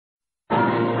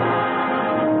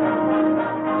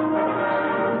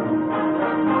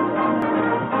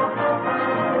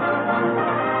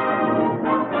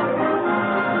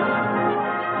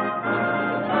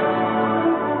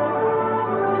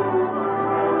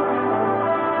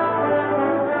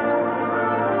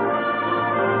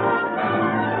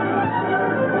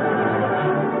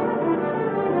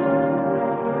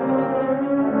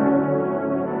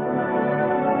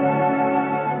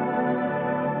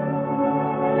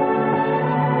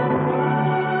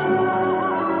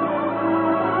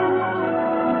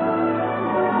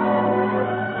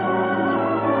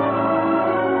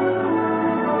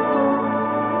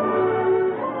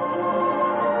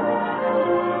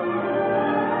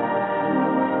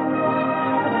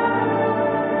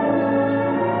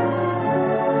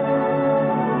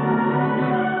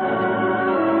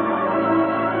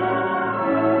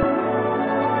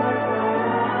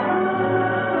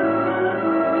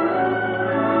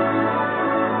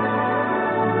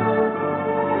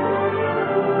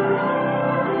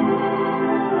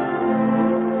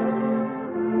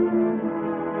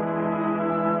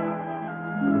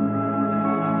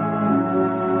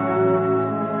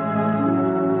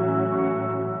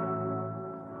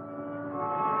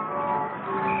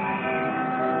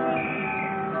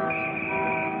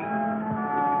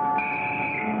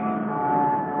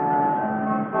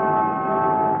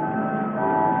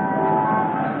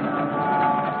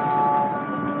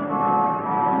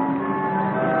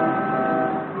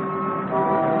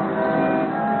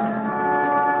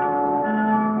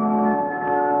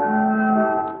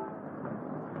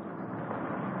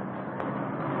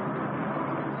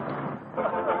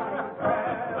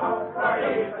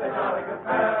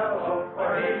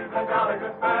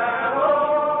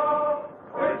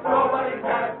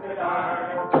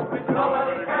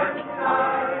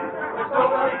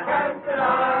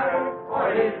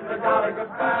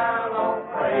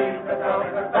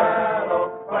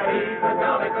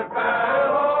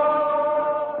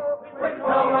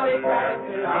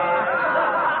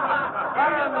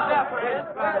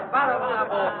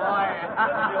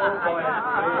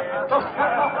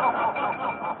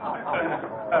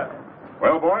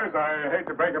Well, boys, I hate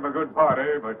to break up a good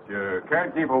party, but you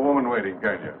can't keep a woman waiting,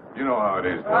 can you? You know how it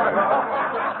is.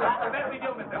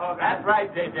 That's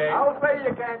right, J.J. I'll say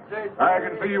you can't, J.J. I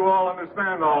can see you all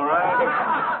understand, all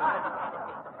right.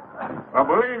 Well,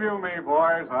 believe you me,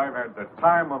 boys, I've had the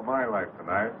time of my life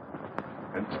tonight.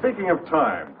 And speaking of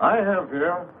time, I have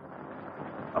here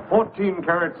a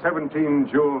 14-carat,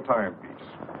 17-jewel timepiece.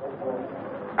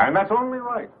 And that's only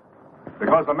right,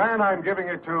 because the man I'm giving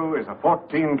it to is a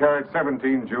 14-carat,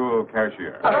 17-jewel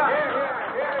cashier.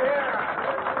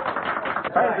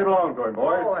 Pass it along to him,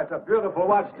 boys. Oh, that's a beautiful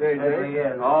watch,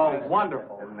 J.J. Oh,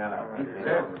 wonderful.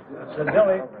 It's a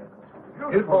Billy.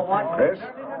 Beautiful watch. Yes?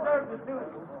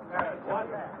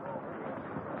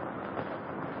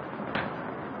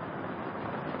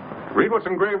 Read what's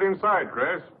engraved inside,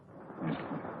 Chris.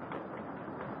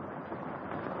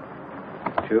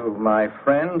 To my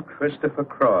friend Christopher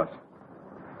Cross,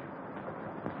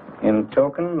 in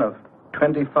token of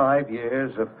 25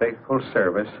 years of faithful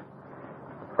service,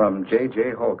 from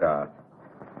J.J. Hogarth,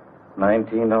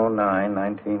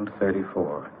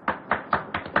 1909-1934.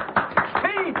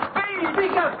 Speed!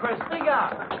 Speak up, Chris, speak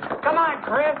up! Come on,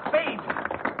 Chris, speed!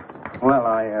 Well,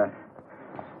 I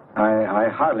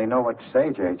hardly know what to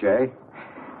say, J.J.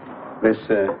 This,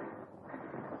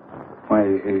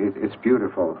 it's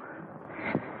beautiful.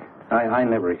 I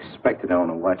never expected to own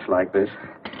a watch like this.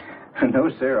 No,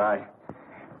 sir,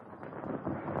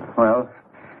 Well,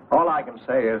 all I can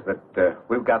say is that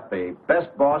we've got the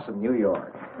best boss in New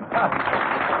York. He's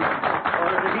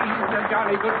a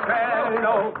jolly good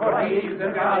fellow, for he's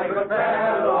a jolly good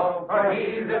fellow, for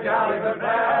he's a jolly good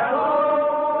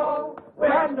fellow,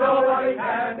 which nobody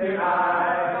can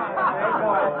deny.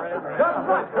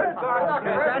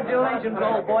 Congratulations,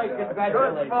 old boy,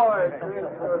 congratulations.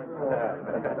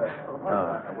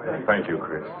 Thank you,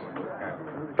 Chris.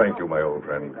 Thank you, my old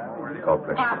friend. God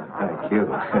bless you. Thank you.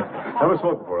 Have a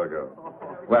smoke before I go.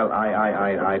 Well,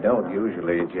 I don't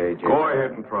usually, J.J. Go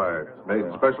ahead and try it. It's made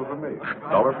special for me.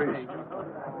 $1 piece.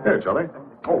 Here, Charlie.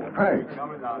 Oh, thanks.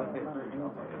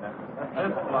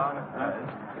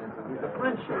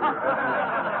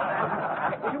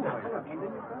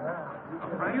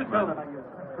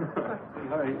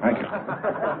 Thank you.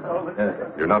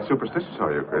 You're not superstitious,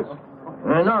 are you, Chris?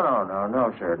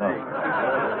 No, sir, no.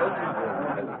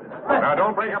 Now,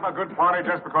 don't break up a good party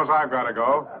just because I've got to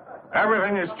go.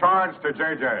 Everything is charged to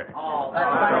J.J. Oh, that's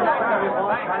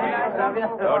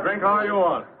right. So drink all you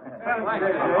want.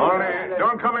 Only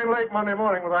don't come in late Monday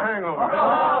morning with a hangover.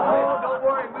 Oh, don't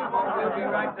worry, we won't. We'll be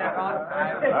right there on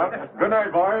time. Good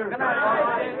night, boys. Good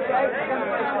night.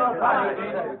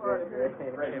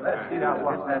 Let's see now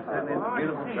what's that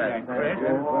beautiful dress.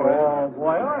 Oh,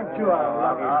 boy, aren't you a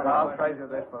lucky I'll treasure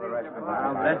this for the rest of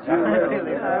my life.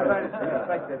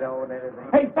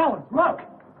 Hey, fellas, look!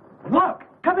 Look!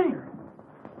 Come here!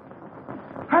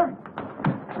 Hurry!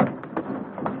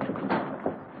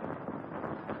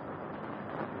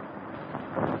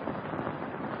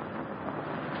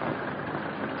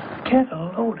 Get a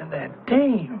load of that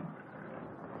dame.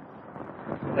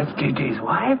 That's J.J.'s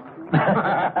wife?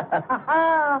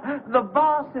 The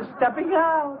boss is stepping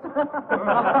out.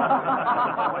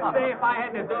 Say, if I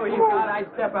had to do you got, I'd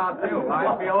step out too.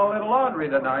 I feel a little laundry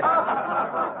tonight.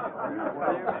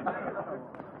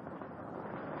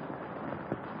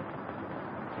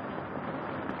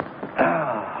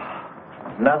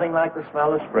 Nothing like the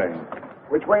smell of spring.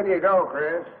 Which way do you go,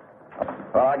 Chris?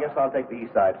 Well, I guess I'll take the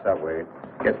East Side subway.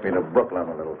 Gets me to Brooklyn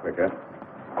a little quicker.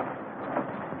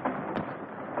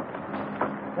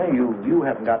 Hey, you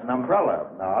haven't got an umbrella.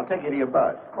 Now, I'll take you to your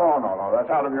bus. Oh, no, that's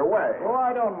out of your way. Oh,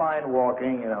 I don't mind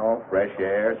walking, fresh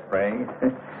air, spring.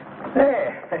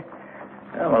 Hey,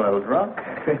 I'm a little drunk.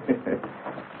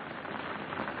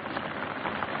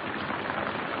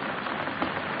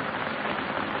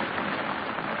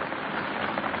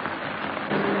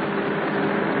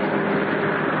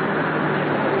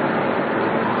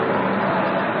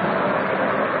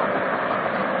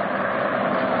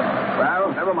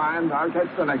 Never mind. I'll catch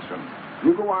the next one.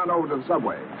 You go on over to the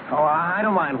subway. Oh, I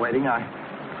don't mind waiting.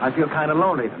 I feel kind of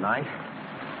lonely tonight.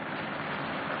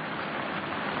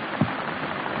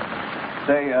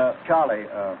 Say, Charlie,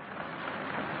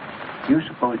 do you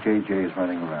suppose J.J. is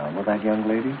running around with that young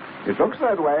lady? It looks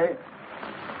that way.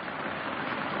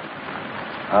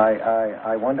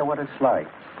 I wonder what it's like.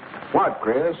 What,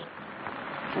 Chris?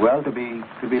 Well, to be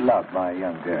loved by a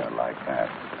young girl like that.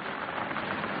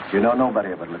 You know, nobody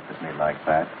ever looked at me like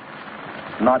that.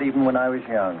 Not even when I was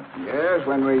young. Yes,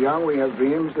 when we're young, we have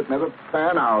dreams that never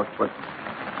pan out. But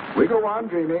we go on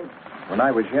dreaming. When I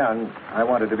was young, I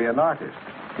wanted to be an artist.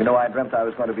 You know, I dreamt I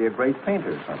was going to be a great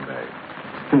painter someday.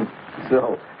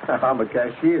 So, I'm a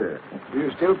cashier. Do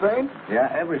you still paint?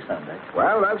 Yeah, every Sunday.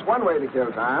 Well, that's one way to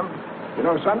kill time. You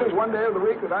know, Sunday's one day of the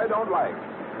week that I don't like.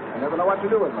 I never know what to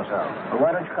do with myself. Well,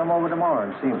 why don't you come over tomorrow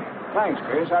and see me? Thanks,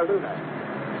 Chris. I'll do that.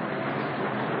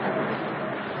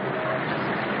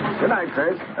 Good night,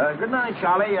 Chris. Good night,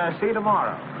 Charlie. See you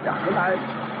tomorrow. Yeah, good night.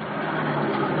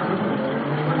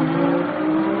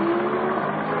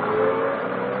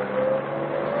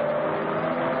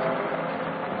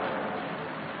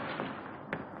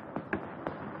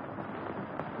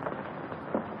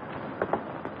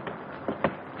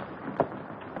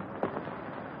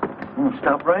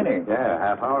 Stopped raining. Yeah,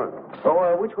 half hour ago.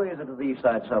 Oh, which way is it to the East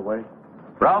Side Subway?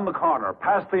 Round the corner,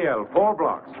 past the L, 4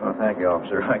 blocks. Oh, thank you,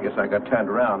 officer. I guess I got turned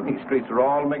around. These streets are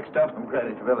all mixed up from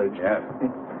Greenwich Village. Yeah.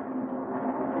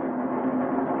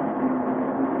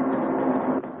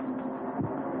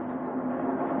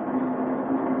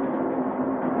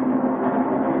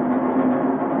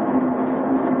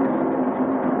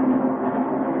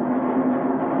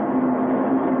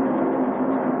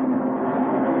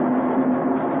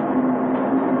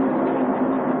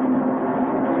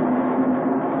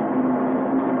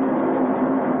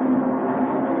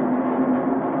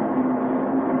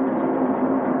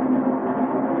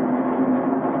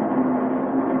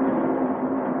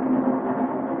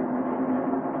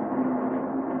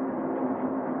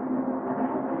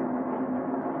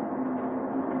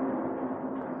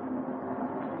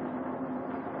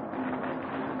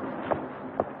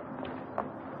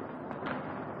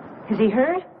 Is he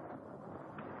hurt?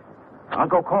 I'll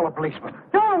go call a policeman.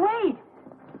 No, wait!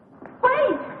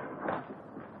 Wait!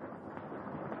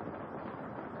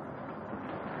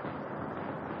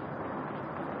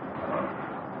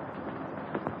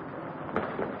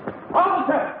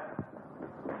 Officer!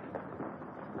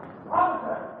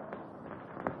 Officer!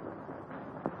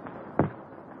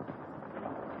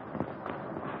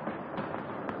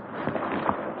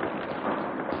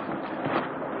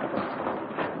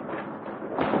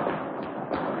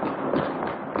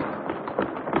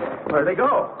 Where'd they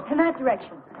go? In that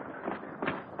direction.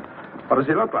 What does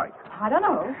he look like? I don't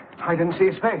know. I didn't see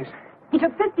his face. He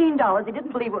took $15. He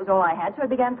didn't believe it was all I had, so he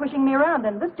began pushing me around.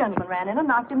 Then this gentleman ran in and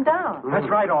knocked him down. That's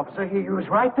right, officer. He was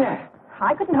right there.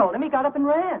 I couldn't hold him. He got up and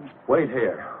ran. Wait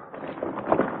here.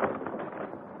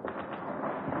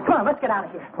 Come on, let's get out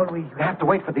of here. Well, we have to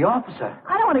wait for the officer.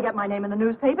 I don't want to get my name in the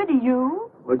newspaper, do you?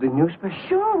 With the newspaper?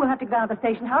 Sure, we'll have to go down to the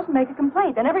station house and make a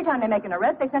complaint. And every time they make an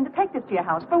arrest, they send detectives to your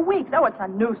house for weeks. Oh, it's a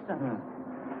nuisance.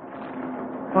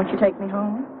 Won't you take me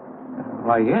home?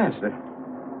 Why, yes.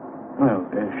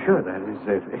 Sure, that is,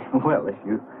 well, if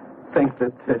you think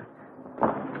that...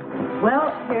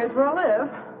 Well, here's where I live.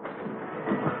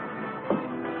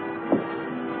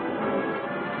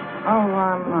 Oh,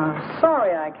 I'm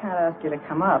sorry I can't ask you to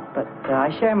come up, but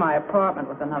I share my apartment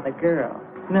with another girl,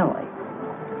 Millie.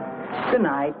 Good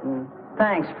night, and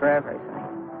thanks for everything.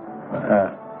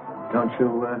 Don't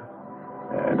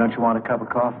you want a cup of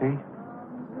coffee?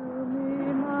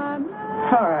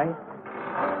 All right.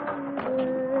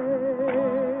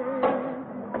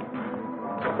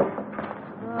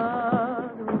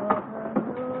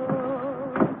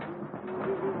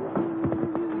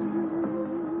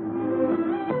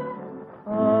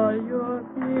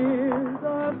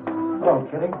 Hello,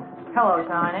 Kitty. Hello,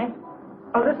 Tiny.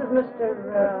 Oh, this is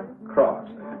Mr. Cross.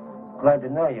 Glad to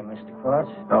know you, Mr. Cross.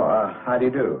 Oh, how do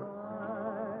you do?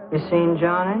 You seen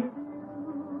Johnny?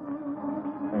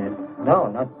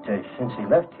 No, not since he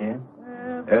left here.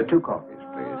 2 coffees,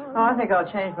 please. Oh, I think I'll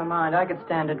change my mind. I could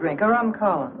stand a drink. A rum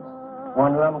Collins.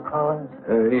 One rum, Collins?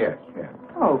 Yes.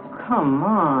 Oh, come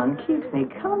on. Keeps me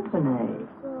company.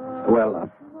 Well,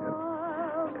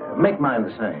 make mine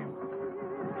the same.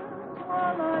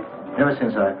 Ever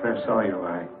since I first saw you,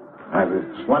 I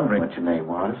was wondering what your name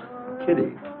was.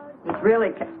 Kitty. It's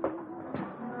really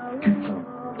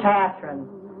Catherine.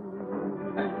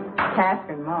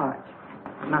 Catherine March.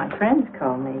 My friends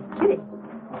call me Kitty.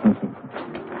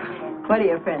 What do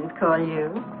your friends call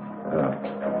you?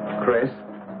 Chris.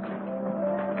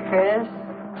 Chris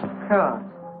Cross.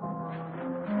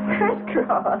 Chris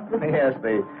Cross. Yes,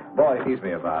 the boy teased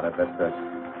me about it, but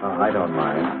I don't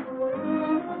mind.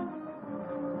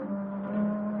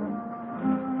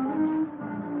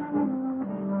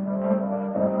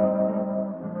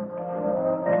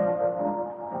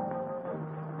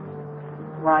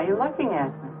 Why are you looking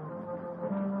at me?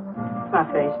 Is my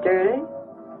face dirty?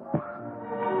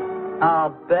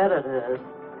 I'll bet it is.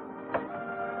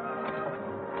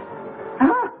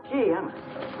 Ah, gee, I'm a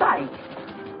sight.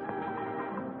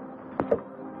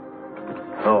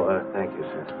 Oh, thank you,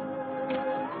 sir.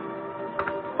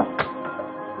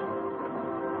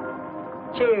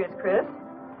 Cheers, Chris.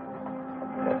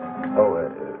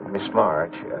 Miss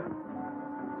March.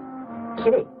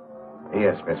 Kitty.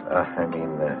 Yes, Miss.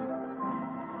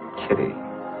 Kitty.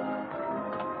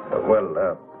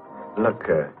 Look,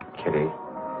 Kitty.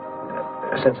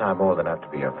 Since I'm old enough to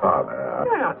be your father.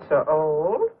 You're not so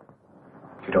old.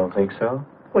 You don't think so?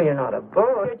 Well, you're not a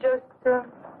boy. You're just,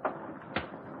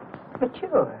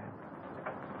 mature.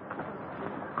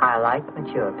 I like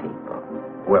mature people.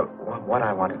 Well, what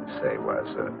I wanted to say was,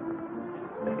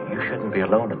 you shouldn't be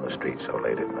alone in the street so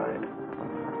late at night.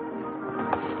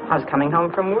 I was coming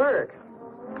home from work.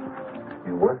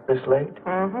 You work this late?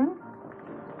 Mm-hmm.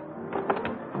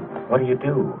 What do you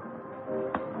do?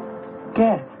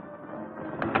 Yes.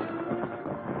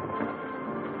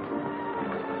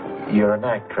 You're an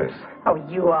actress. Oh,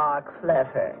 you are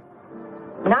clever.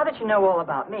 Now that you know all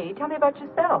about me, tell me about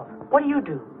yourself. What do you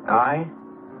do?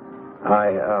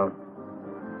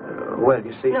 Well,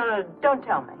 you see... No, don't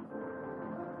tell me.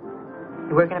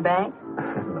 You work in a bank?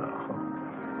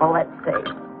 No. Well, let's see.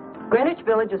 Greenwich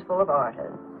Village is full of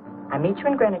artists. I meet you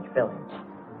in Greenwich Village.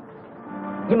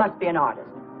 You must be an artist,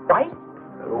 right?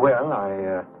 Well,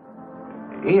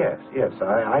 Yes,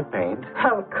 I paint.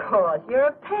 Of course. You're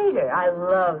a painter. I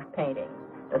love painting.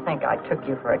 To think I took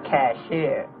you for a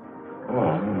cashier.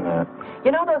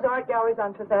 You know those art galleries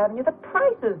on Fifth Avenue? The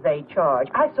prices they charge.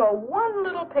 I saw one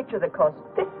little picture that cost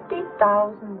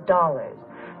 $50,000.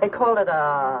 They called it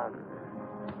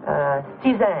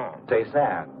Cézanne.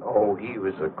 Cézanne. Oh, he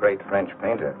was a great French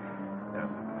painter.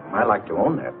 I'd like to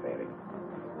own that painting.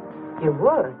 You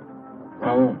would?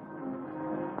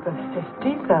 For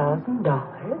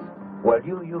 $50,000? Well,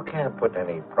 you can't put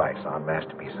any price on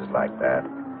masterpieces like that.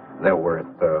 They're worth,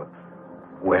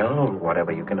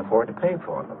 whatever you can afford to pay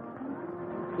for them.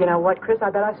 You know what, Chris? I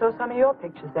bet I saw some of your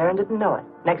pictures there and didn't know it.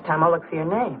 Next time I'll look for your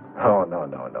name. Oh, no.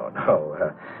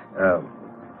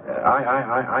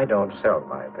 I don't sell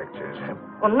my pictures.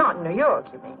 Well, not in New York,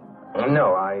 you mean?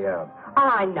 No,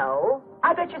 I know.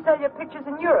 I bet you sell your pictures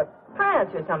in Europe,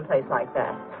 France, or someplace like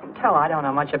that. Tell I don't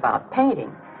know much about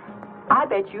painting. I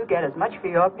bet you get as much for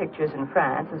your pictures in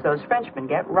France as those Frenchmen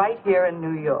get right here in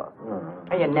New York.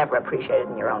 And you never appreciate it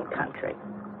in your own country.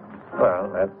 Well,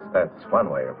 that's one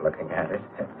way of looking at it.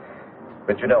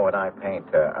 But you know, when I paint,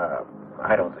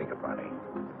 I don't think of money.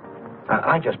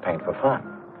 I just paint for fun.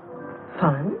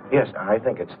 Fun? Yes, I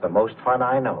think it's the most fun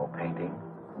I know, painting.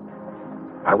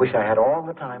 I wish I had all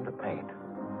the time to paint.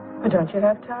 But don't you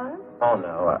have time? Oh,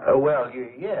 no.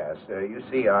 Yes. You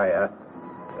see,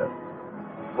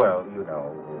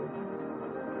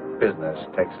 business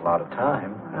takes a lot of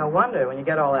time. No wonder when you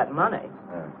get all that money.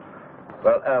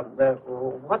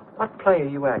 What play are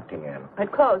you acting in?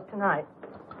 It closed tonight.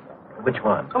 Which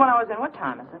one? The one I was in. What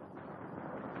time is it?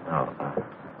 Oh.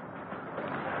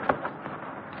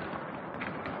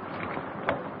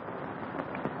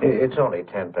 It's only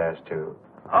 2:10.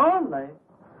 Only?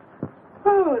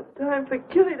 Oh, it's time for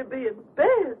Kitty to be in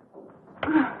bed.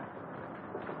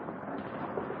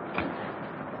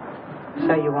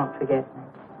 So you won't forget me?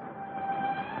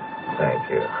 Thank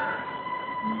you.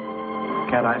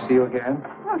 Can't I see you again?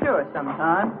 Oh, sure,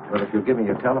 sometime. Well, if you'll give me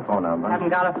your telephone number. Haven't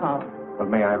got a phone. Well,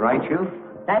 may I write you?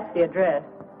 That's the address.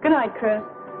 Good night, Chris.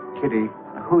 Kitty,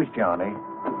 who's Johnny?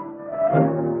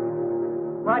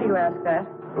 Why do you ask that?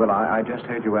 Well, I just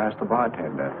heard you ask the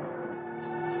bartender.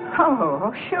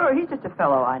 Oh, sure. He's just a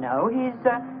fellow I know. He's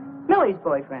Millie's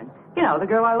boyfriend. You know, the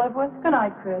girl I live with. Good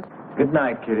night, Chris. Good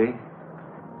night, Kitty.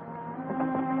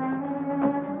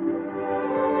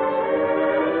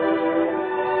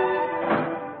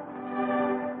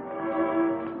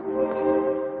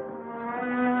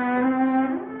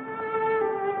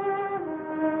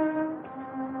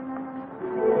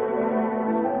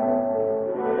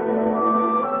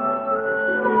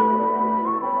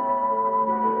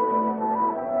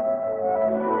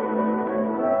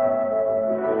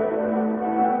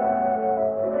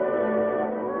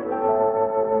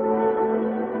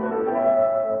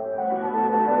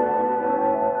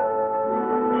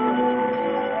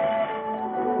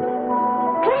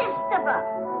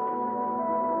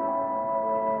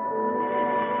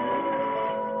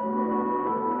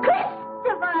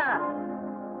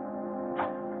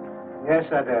 Yes,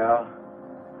 Adele.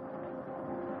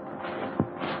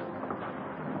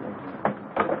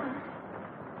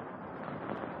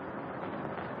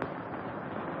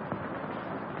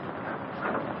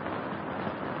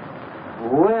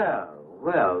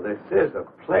 Well, this is a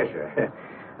pleasure.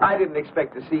 I didn't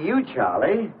expect to see you,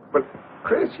 Charlie. But,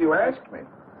 Chris, you asked me.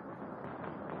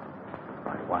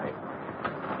 My wife.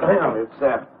 Well,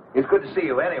 it's good to see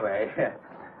you anyway.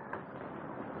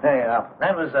 Hey,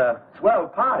 that was a swell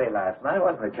party last night,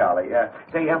 wasn't it, Charlie?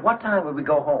 Say, what time would we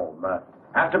go home?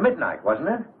 After midnight, wasn't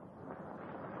it?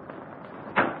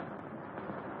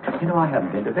 You know, I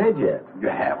haven't been to bed yet. You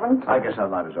haven't? I guess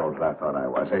I'm not as old as I thought I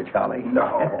was, eh, Charlie?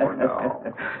 No,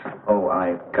 no. Oh,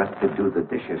 I've got to do the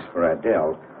dishes for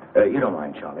Adele. You don't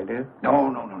mind, Charlie, do you?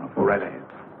 No. Go right ahead.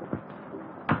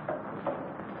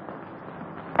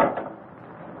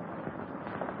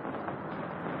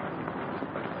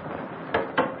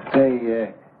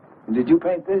 Say, did you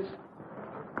paint this?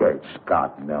 Great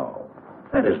Scott, no.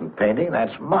 That isn't painting,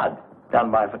 that's mud. Done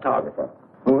by a photographer.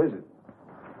 Who is it?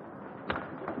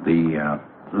 The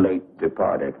late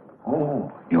departed.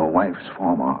 Oh, your wife's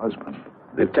former husband.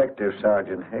 Detective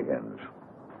Sergeant Higgins.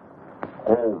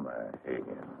 Homer Higgins.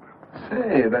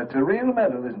 Say, that's a real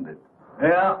medal, isn't it?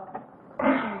 Yeah.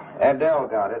 Adele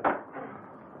got it.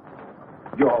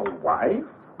 Your wife?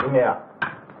 Yeah.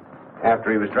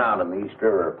 After he was drowned in the East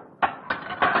River.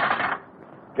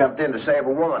 Jumped in to save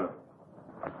a woman.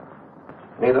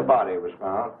 Neither body was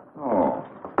found. Oh.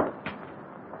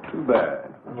 Too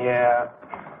bad. Yeah.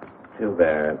 Too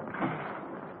bad.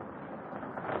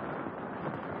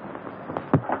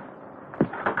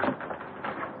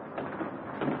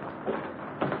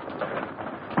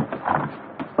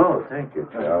 Oh, thank you,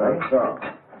 Charlie. So.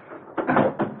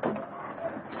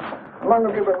 How long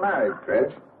have you been married,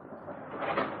 Fritz?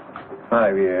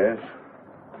 5 years.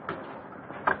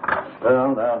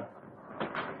 Well,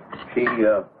 she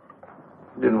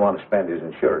didn't want to spend his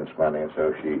insurance money, and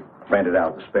so she rented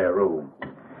out the spare room.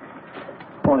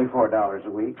 Only $4 a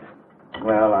week.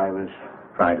 Well, I was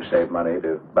trying to save money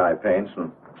to buy paints,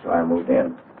 and so I moved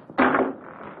in.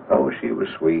 Oh, she was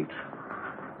sweet.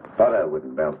 Thought I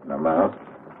wouldn't melt in her mouth.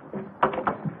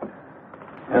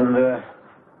 And,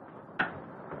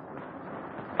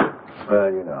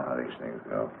 well, you know how these things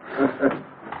go.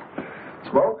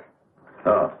 Smoke?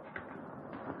 Oh.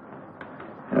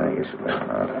 I guess it doesn't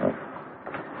matter.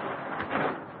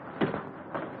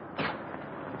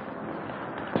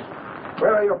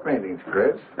 Where are your paintings,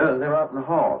 Fritz? They're out in the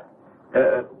hall.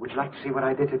 Would you like to see what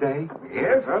I did today?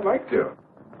 Yes, I'd like to.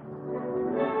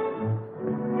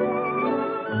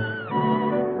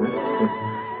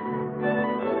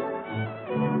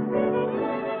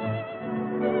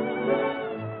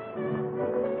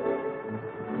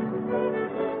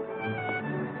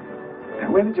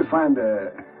 Where did you find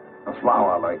a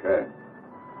flower like that?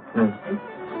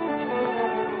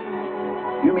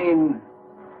 You mean,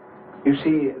 you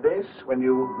see this when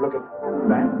you look at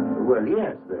that? Well,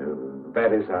 yes.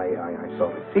 That is, I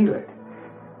sort of feel it.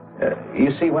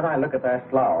 You see, when I look at that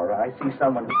flower, I see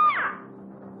someone... Is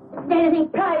there anything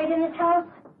private in this house?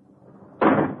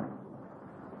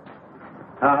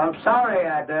 I'm sorry,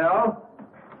 Adele.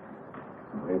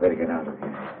 We better get out of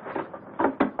here.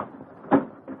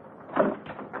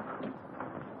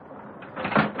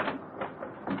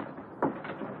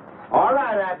 All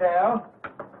right, Adele.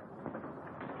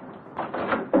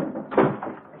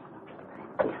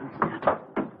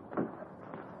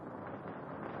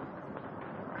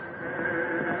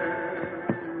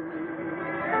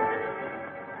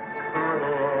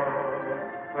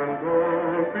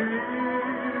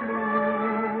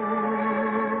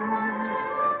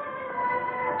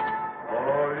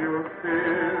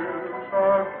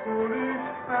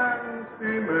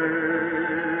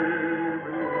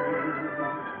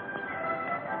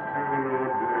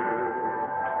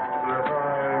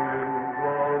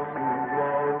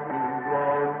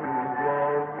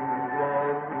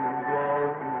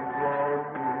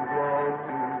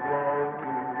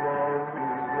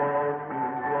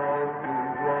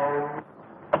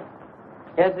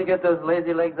 Can't you get those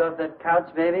lazy legs off that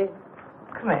couch, baby?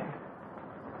 Come here.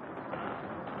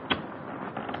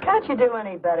 Can't you do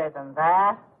any better than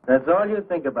that? That's all you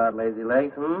think about, lazy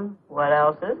legs, hmm? What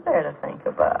else is there to think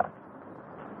about?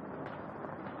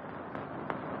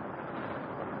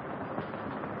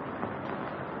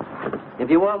 If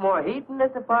you want more heat in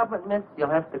this apartment, miss, you'll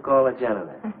have to call a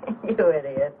janitor. You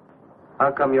idiot.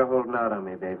 How come you're holding out on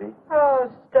me, baby?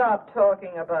 Oh, stop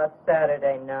talking about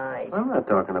Saturday night. I'm not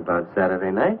talking about Saturday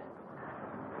night.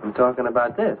 I'm talking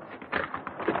about this.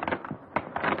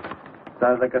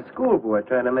 Sounds like a schoolboy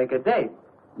trying to make a date.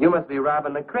 You must be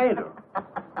robbing the cradle.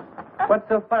 What's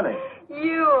so funny?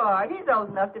 You are. He's old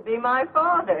enough to be my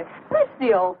father. That's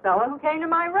the old fellow who came to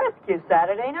my rescue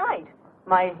Saturday night.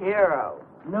 My hero.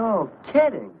 No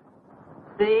kidding.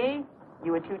 See?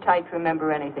 You were too tight to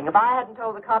remember anything. If I hadn't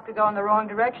told the cop to go in the wrong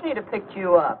direction, he'd have picked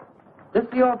you up. This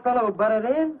the old fellow who butted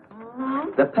in?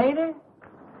 Mm-hmm. The painter?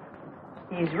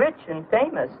 He's rich and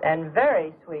famous and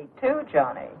very sweet, too,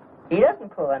 Johnny. He doesn't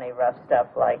pull any rough stuff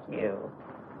like you.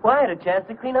 Well, I had a chance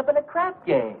to clean up in a crap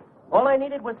game. All I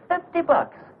needed was $50.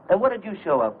 And what did you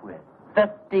show up with?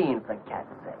 15, for cat's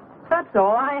sake. That's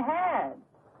all I had.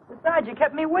 Besides, you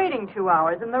kept me waiting 2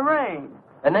 hours in the rain.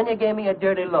 And then you gave me a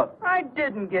dirty look. I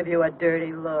didn't give you a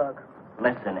dirty look.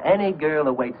 Listen, any girl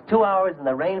who waits 2 hours in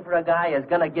the rain for a guy is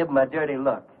gonna give him a dirty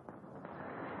look.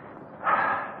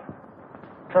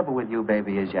 Trouble with you,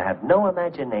 baby, is you have no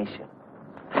imagination.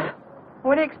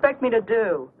 What do you expect me to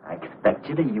do? I expect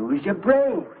you to use your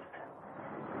brains.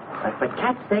 But for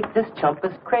cat's sake, this chump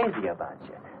is crazy about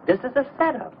you. This is a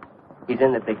setup. He's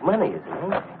in the big money,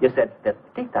 isn't he? You said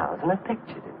 50,000 a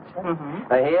picture, didn't you? Mm-hmm.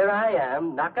 Now, here I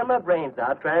am, knocking my brains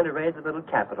out, trying to raise a little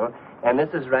capital, and this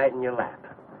is right in your lap.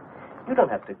 You don't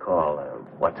have to call,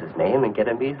 what's his name, and get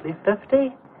a measly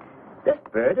 50. This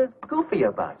bird is goofy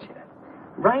about you.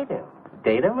 Write him.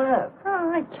 Date him up.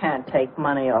 Oh, I can't take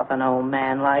money off an old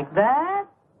man like that.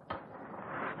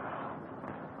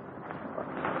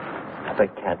 For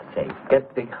cat's sake,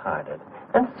 get big-hearted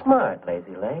and smart,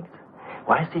 lazy legs.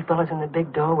 Why, I see fellas in the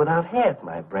big door without half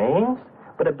my brains,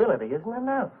 but ability isn't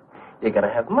enough. You gotta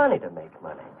have money to make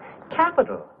money.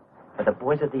 Capital. And the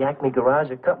boys at the Acme garage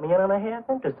will cut me in on a half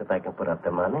interest if I can put up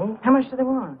the money. How much do they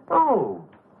want? Oh,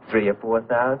 3,000 or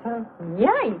 4,000.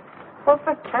 Yikes. Well,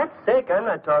 for cat's sake, I'm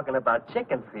not talking about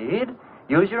chicken feed.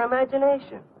 Use your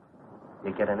imagination.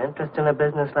 You get an interest in a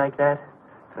business like that,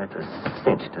 it's a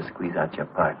cinch to squeeze out your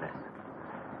partners.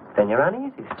 Then you're on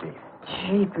easy street.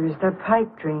 Jeepers, the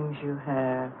pipe dreams you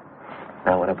have.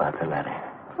 Now, what about the letter?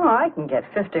 Oh, I can get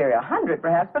 50 or 100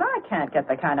 perhaps, but I can't get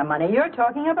the kind of money you're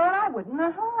talking about. I wouldn't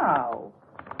know how.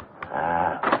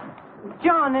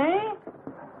 Johnny?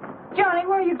 Johnny,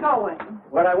 where are you going?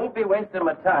 Well, I won't be wasting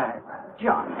my time.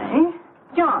 Johnny?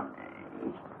 Johnny?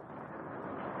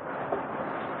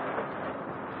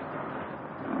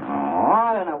 Oh,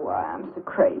 I don't know why I'm so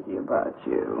crazy about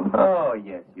you. Oh,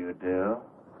 yes, you do.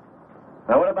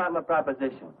 Now, what about my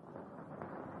proposition?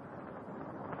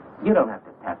 You don't have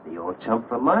to tap the old chump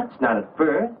for much, not at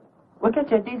first. We'll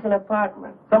get you a decent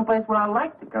apartment, someplace where I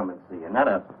like to come and see you, not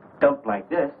a dump like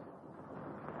this.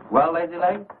 Well, lazy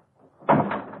legs?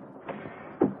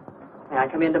 May I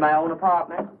come into my own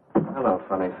apartment? Hello,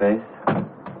 funny face.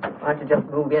 Why don't you just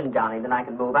move in, Johnny, then I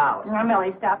can move out. Now,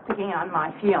 Millie, stop picking on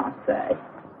my fiancée.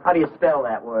 How do you spell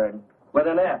that word? With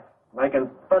an F, like in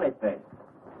funny face.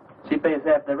 She pays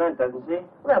half the rent, doesn't she?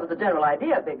 Well, that was the general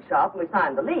idea, Big Shop, when we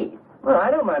signed the lease. Well, I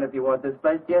don't mind if you want this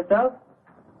place to yourself.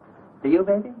 Do you,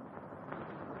 baby?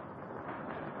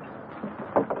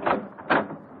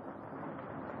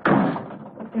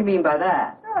 What do you mean by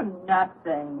that? Oh,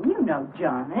 nothing. You know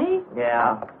Johnny.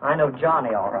 Yeah, I know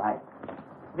Johnny, all right.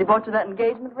 Has he bought you that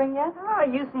engagement ring yet? Oh,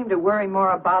 you seem to worry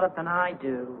more about it than I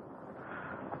do.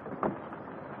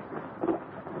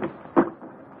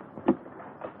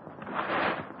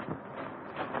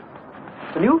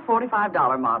 It's a new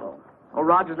 $45 model. Well,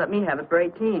 Rogers let me have it for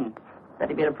 18. Said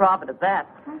he made a profit at that.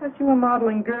 I thought you were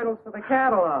modeling girdles for the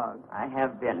catalog. I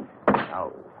have been.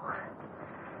 Oh.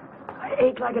 I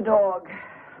ache like a dog.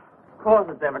 If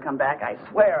closets ever come back, I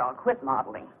swear I'll quit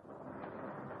modeling.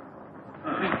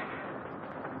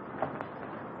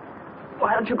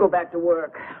 Why don't you go back to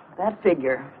work? That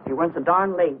figure, you weren't so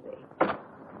darn lazy.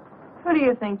 Who do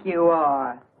you think you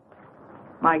are?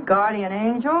 My guardian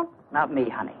angel? Not me,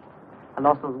 honey. I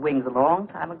lost those wings a long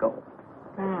time ago.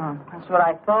 That's what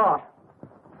I thought.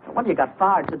 No wonder you got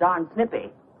fired so darn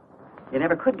snippy. You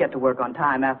never could get to work on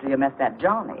time after you met that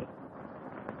Johnny.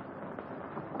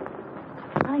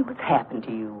 Honey, what's happened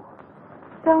to you?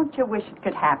 Don't you wish it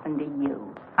could happen to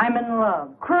you? I'm in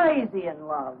love, crazy in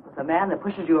love, with a man that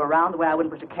pushes you around the way I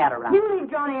wouldn't push a cat around. You leave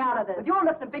Johnny out of this. With your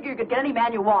lips and figure, you could get any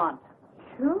man you want.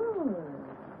 Sure,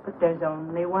 but there's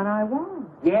only one I want.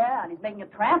 Yeah, and he's making a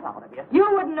tramp out of you. You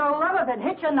wouldn't know love if it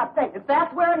hit you in the face. If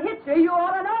that's where it hits you, you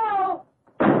ought to know.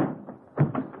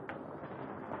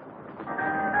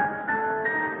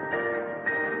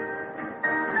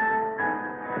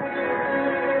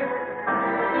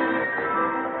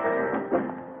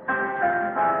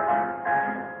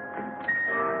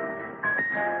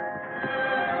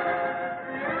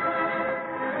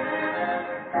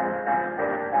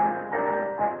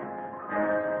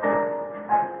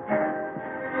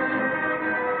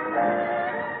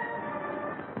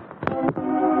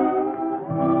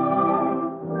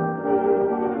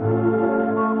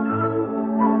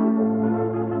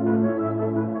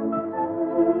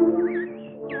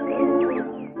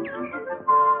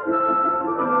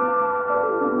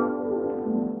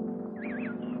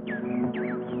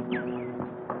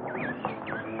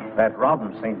 That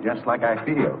robin sings just like I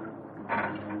feel.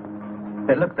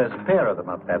 Hey, look, there's a pair of them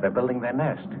up there. They're building their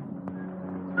nest.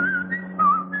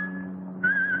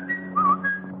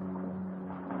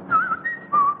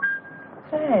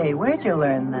 Say, where'd you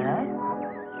learn that?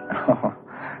 Oh,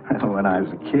 when I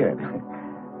was a kid.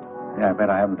 Yeah, I bet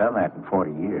I haven't done that in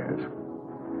 40 years.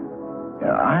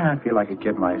 Yeah, I feel like a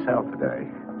kid myself today.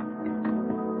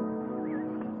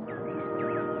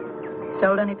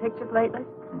 Sold any pictures lately?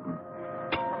 Mm-hmm.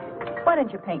 Why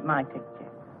don't you paint my picture?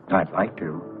 I'd like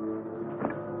to.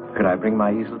 Could I bring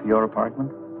my easel to your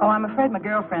apartment? Oh, I'm afraid my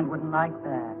girlfriend wouldn't like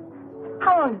that.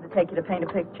 How long does it take you to paint a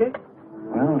picture?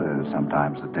 Well,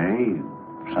 sometimes a day,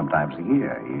 sometimes a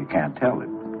year. You can't tell. It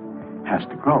has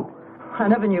to grow. I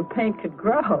never knew paint could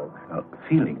grow.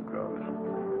 Feeling grows.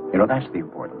 You know, that's the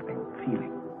important thing,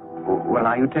 feeling. Well,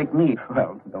 now you take me.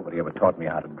 Well, nobody ever taught me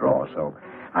how to draw, so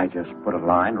I just put a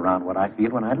line around what I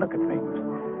feel when I look at things.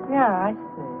 Yeah, I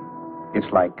see.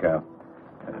 It's like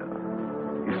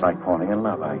falling in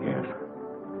love, I guess.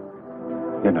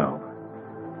 You know,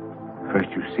 first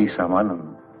you see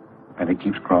someone, and it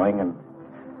keeps growing,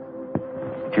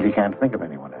 until you can't think of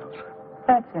anyone else.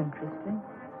 That's interesting.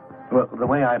 Well, the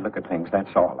way I look at things,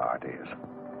 that's all art is.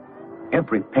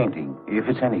 Every painting, if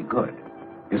it's any good,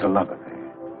 is a love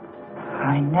affair.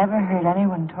 I never heard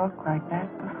anyone talk like that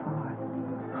before.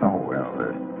 Oh, well,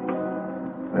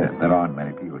 there aren't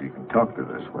many people you can talk to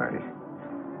this way.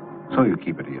 So you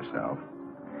keep it to yourself.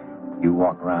 You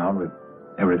walk around with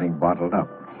everything bottled up.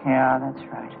 Yeah, that's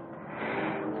right.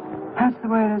 That's the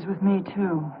way it is with me,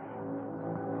 too.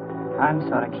 I'm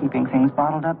sort of keeping things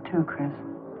bottled up, too, Chris.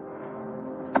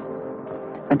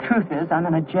 The truth is, I'm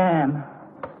in a jam.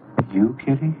 You,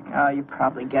 Kitty? Oh, you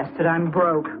probably guessed it. I'm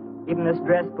broke. Even this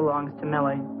dress belongs to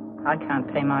Millie. I can't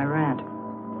pay my rent.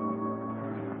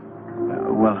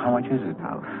 Well, how much is it?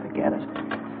 Oh, forget it.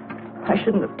 I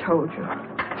shouldn't have told you.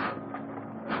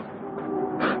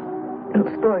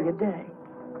 It'll spoil your day.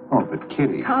 Oh, but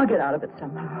Kitty... I'll get out of it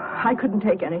somehow. I couldn't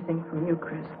take anything from you,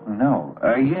 Chris. No.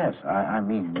 Yes, I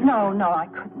mean... No, I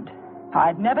couldn't.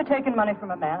 I've never taken money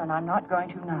from a man, and I'm not going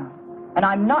to now. And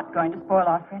I'm not going to spoil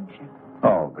our friendship.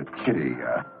 Oh, but Kitty,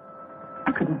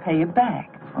 I couldn't pay you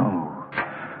back. Oh.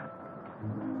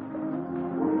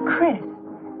 Chris,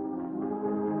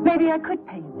 maybe I could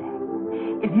pay you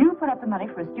back. If you put up the money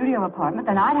for a studio apartment,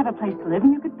 then I'd have a place to live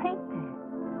and you could paint there.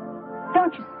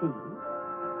 Don't you see?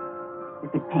 You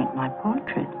could paint my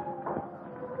portrait.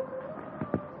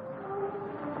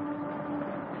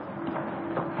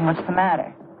 What's the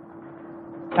matter?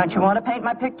 Don't you want to paint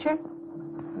my picture?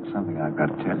 There's something I've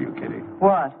got to tell you, Kitty.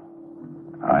 What?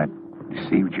 I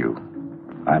deceived you.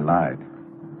 I lied.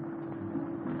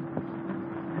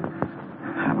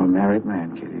 I'm a married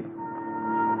man, Kitty.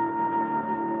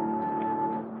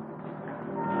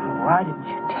 Why didn't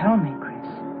you tell me, Chris?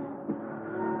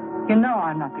 You know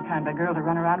I'm not the kind of girl to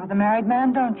run around with a married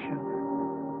man, don't you?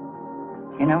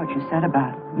 You know what you said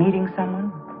about meeting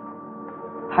someone?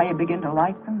 How you begin to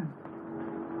like them?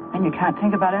 And you can't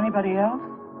think about anybody else?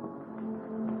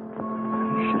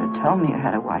 You should have told me you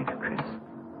had a wife, Chris.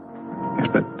 Yes,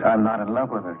 but I'm not in love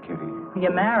with her, Kitty. You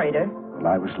married her? Well,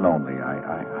 I was lonely.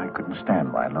 I couldn't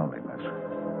stand my loneliness.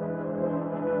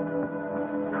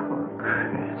 Poor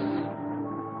Chris.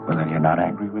 Well, then you're not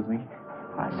angry with me?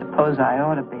 I suppose I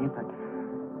ought to be, but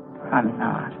I'm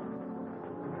not.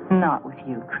 Not with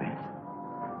you, Chris.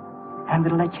 I'm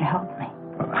going to let you help me.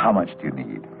 Well, how much do you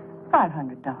need?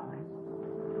 $500.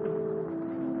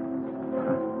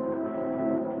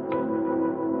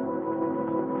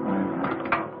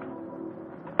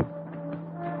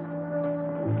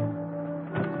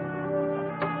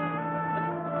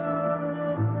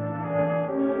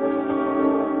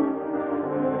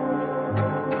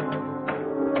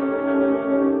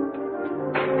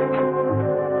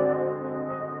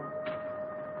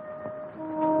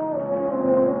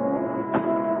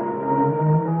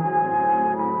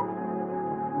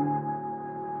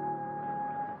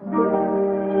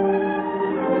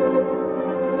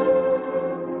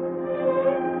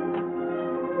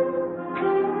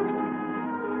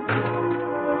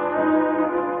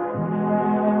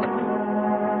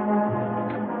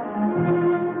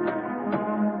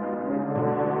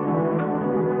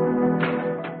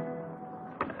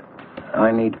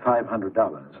 I need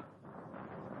 $500.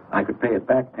 I could pay it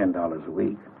back $10 a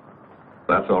week.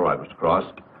 That's all right, Mr.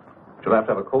 Cross. You'll have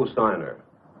to have a co-signer.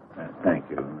 Thank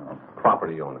you. No.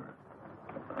 Property owner.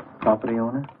 Property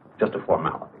owner? Just a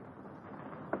formality.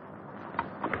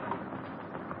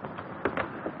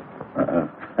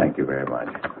 Thank you very much.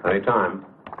 Anytime.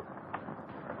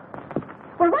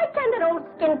 Well, why can't that old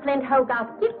skinflint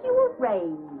Hogarth give you a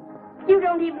raise? You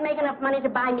don't even make enough money to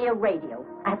buy me a radio.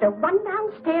 I have to run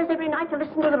downstairs every night to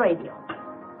listen to the radio.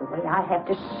 The way I have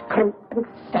to scrimp and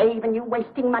save and you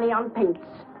wasting money on paints.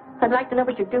 I'd like to know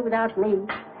what you'd do without me.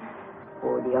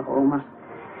 Oh, dear Homer.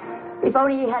 If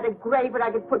only he had a grave where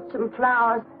I could put some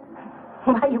flowers.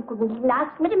 Why, you couldn't even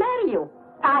ask me to marry you.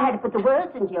 I had to put the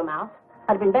words into your mouth.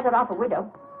 I'd have been better off a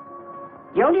widow.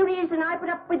 The only reason I put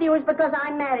up with you is because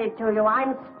I'm married to you.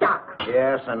 I'm stuck.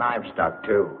 Yes, and I'm stuck,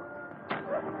 too.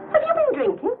 Have you been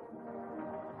drinking?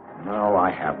 No, I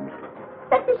haven't.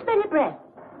 Let me smell your breath.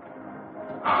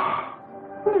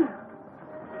 No.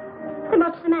 Then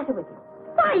what's the matter with you?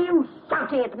 Why are you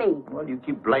shouting at me? Well, you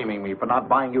keep blaming me for not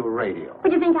buying you a radio.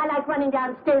 But you think I like running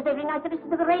downstairs every night to listen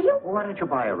to the radio? Well, why don't you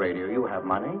buy a radio? You have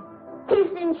money. His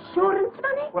insurance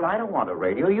money? Well, I don't want a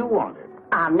radio. You want it.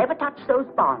 I'll never touch those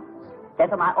bonds. They're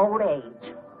for my old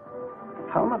age.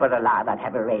 Homer was alive, I'd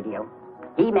have a radio.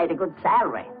 He made a good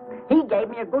salary. He gave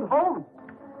me a good home.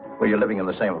 Well, you're living in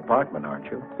the same apartment, aren't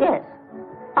you? Yes.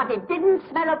 But it didn't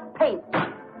smell of paint.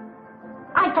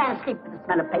 I can't sleep with the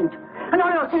smell of paint. And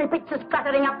all those silly pictures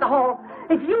cluttering up the hall.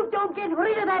 If you don't get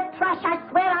rid of that trash, I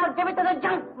swear I'll give it to the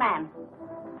junk man.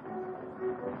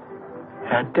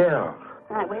 Adele.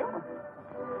 I will.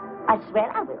 I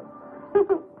swear I will.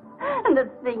 And the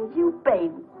things you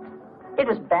paint. It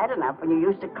was bad enough when you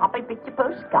used to copy picture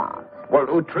postcards. Well,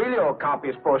 Utrillo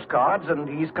copies postcards, and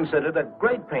he's considered a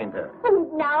great painter.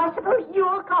 And now I suppose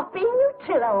you're copying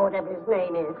Utrillo, or whatever his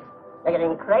name is. They're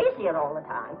getting crazier all the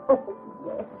time.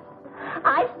 Yes.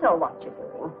 I saw what you're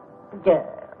doing.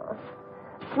 Girls.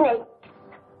 Snakes.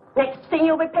 Next thing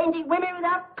you'll be painting women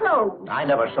without clothes. I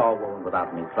never saw a woman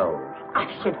without any clothes.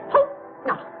 I should hope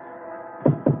not.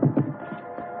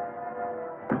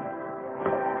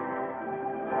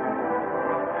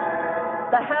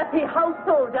 The happy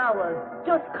household hours.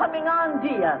 Just coming on,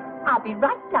 dear. I'll be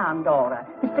right down, Dora.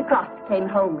 Mr. Croft came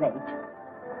home late.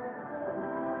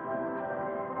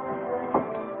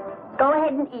 Go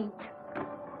ahead and eat.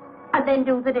 And then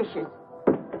do the dishes.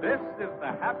 This is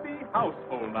the Happy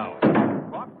Household Hour,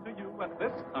 brought to you at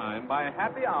this time by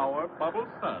Happy Hour Bubble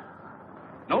Suds.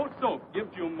 No soap gives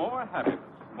you more happiness,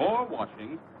 more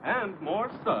washing, and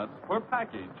more suds per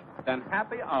package than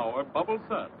Happy Hour Bubble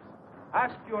Suds.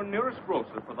 Ask your nearest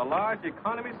grocer for the large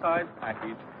economy-size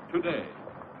package today.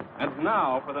 And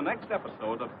now for the next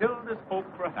episode of Hilda's Hope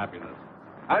for Happiness.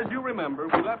 As you remember,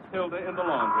 we left Hilda in the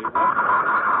laundry.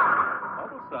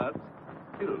 Bubble Suds,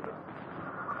 Hilda.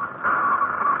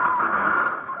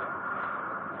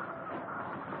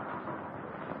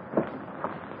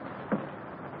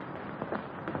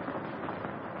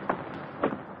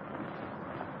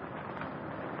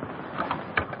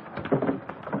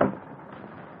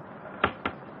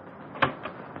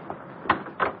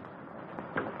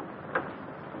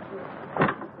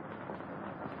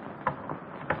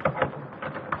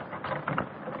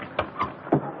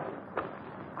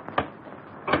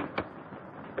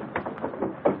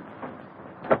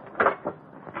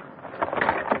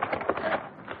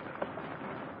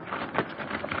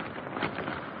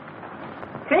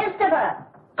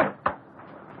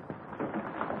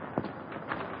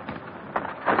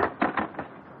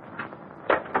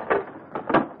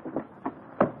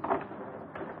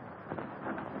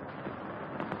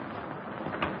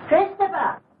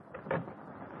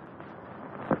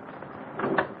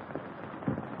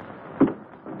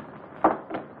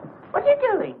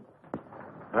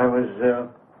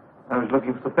 I was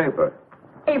looking for the paper.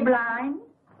 Are you blind?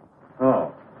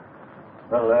 Oh.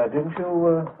 Well, didn't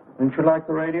you like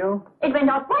the radio? It went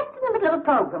off right in the middle of a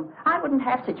program. I wouldn't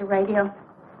have such a radio.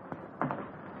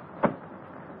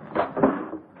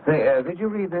 Hey, did you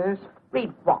read this?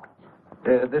 Read what?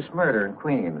 This murder in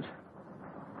Queens.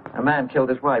 A man killed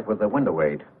his wife with a window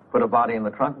weight, put her body in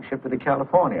the trunk and shipped it to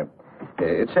California.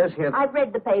 It says here... I've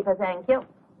read the paper, thank you.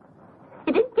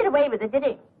 He didn't get away with it, did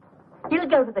he? He'll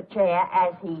go to the chair,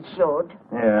 as he should.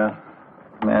 Yeah.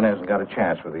 Man hasn't got a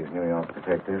chance with these New York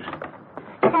detectives.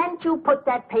 Can't you put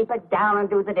that paper down and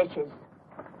do the dishes?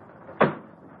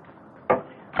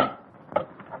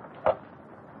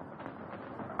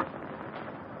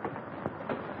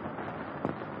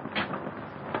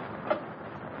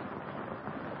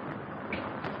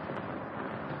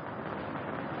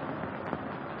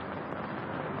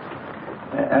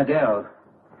 Adele,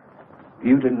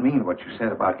 you didn't mean what you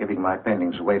said about giving my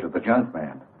paintings away to the junk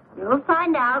man. You'll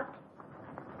find out.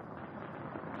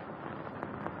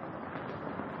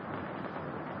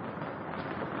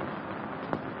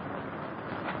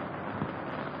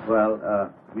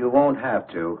 Well, you won't have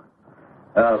to.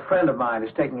 A friend of mine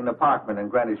is taking an apartment in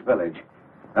Greenwich Village.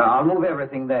 I'll move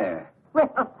everything there.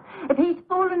 Well, if he's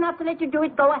fool enough to let you do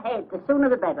it, go ahead. The sooner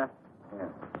the better. Yeah.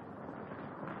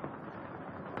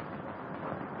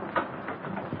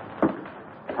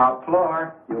 Top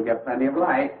floor. You'll get plenty of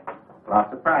light.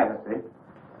 Lots of privacy.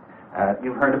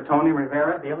 You've heard of Tony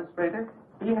Rivera, the illustrator?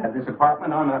 He had this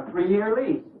apartment on a 3-year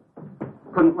lease.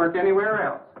 Couldn't work anywhere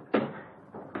else.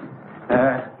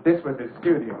 This was his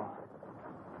studio.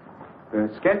 The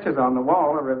sketches on the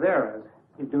wall are Rivera's.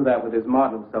 He'd do that with his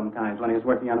models sometimes when he was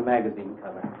working on a magazine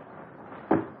cover.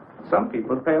 Some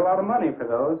people pay a lot of money for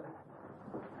those.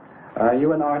 Are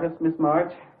you an artist, Miss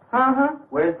March? Uh-huh.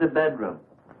 Where's the bedroom?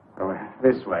 Oh,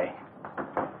 this way.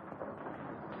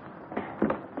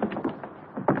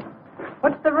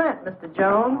 What's the rent, Mr.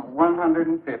 Jones?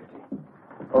 $150.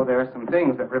 Oh, there are some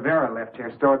things that Rivera left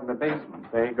here stored in the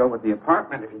basement. They go with the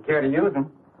apartment if you care to use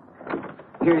them.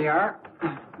 Here you are.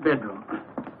 Bedroom.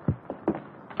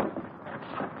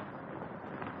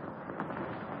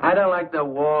 I don't like the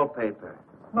wallpaper.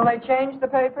 Will they change the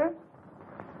paper?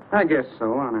 I guess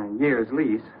so, on a year's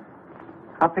lease.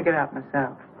 I'll pick it out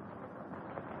myself.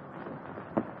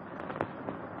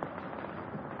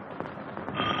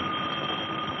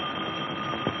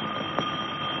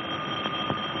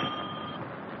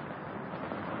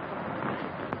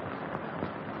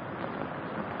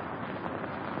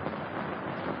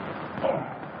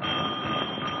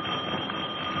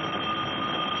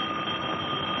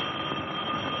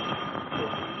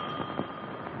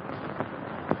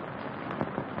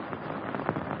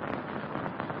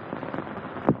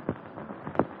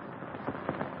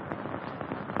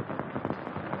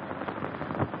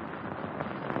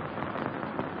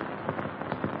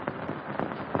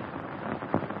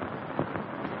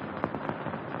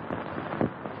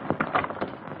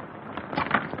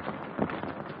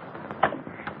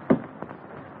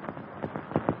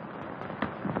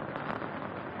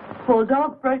 Well,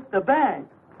 don't break the bank.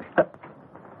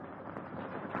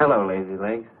 Hello, Lazy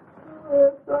Legs.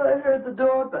 I thought I heard the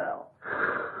doorbell.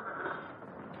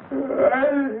 I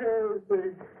didn't hear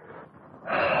anything.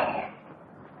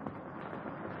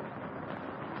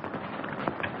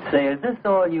 Say, is this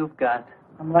all you've got?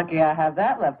 I'm lucky I have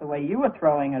that left the way you were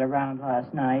throwing it around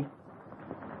last night.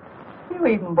 You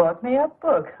even bought me a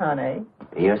book, honey.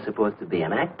 You're supposed to be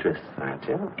an actress, aren't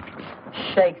you?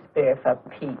 Shakespeare, for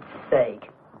Pete's sake.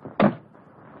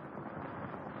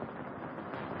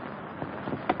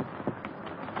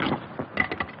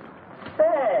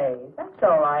 Say, that's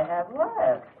all I have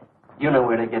left. You know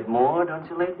where to get more, don't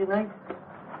you, Lazy Legs?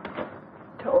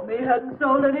 Told me he hadn't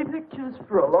sold any pictures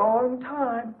for a long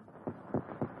time.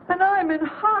 And I'm in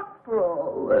hock for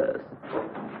all this.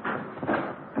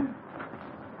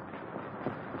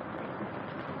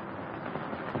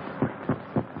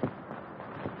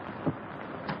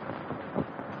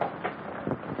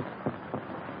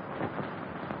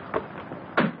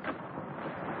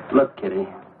 Look, Kitty.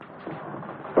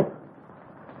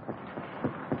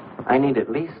 I need at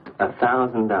least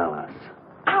 $1,000.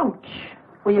 Ouch!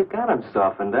 Well, you got him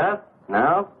softened up.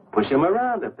 Now, push him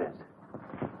around a bit.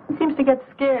 He seems to get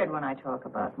scared when I talk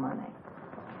about money.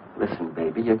 Listen,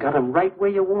 baby, you got him right where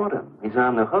you want him. He's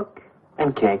on the hook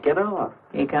and can't get off.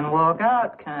 He can walk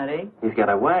out, can't he? He's got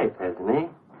a wife, hasn't he?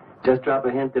 Just drop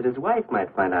a hint that his wife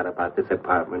might find out about this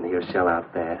apartment and he'll shell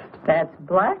out fast. That's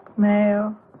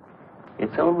blackmail.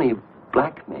 It's only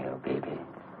blackmail, baby,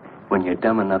 when you're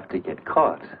dumb enough to get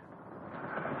caught.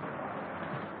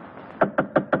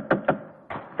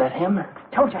 That him?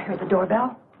 Told you I heard the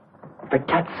doorbell. For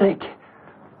cat's sake,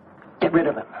 get rid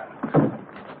of him.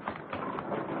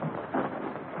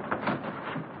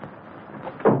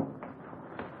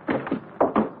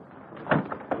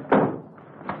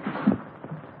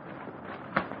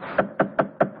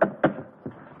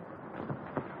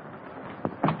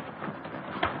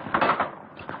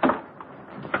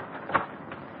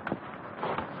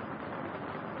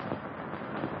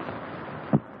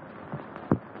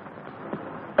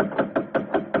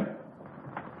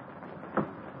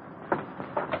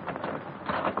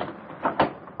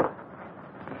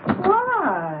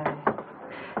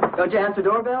 Don't you answer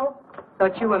doorbell?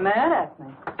 Thought you were mad at me.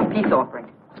 Peace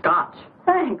offering. Scotch.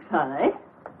 Thanks, honey.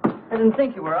 I didn't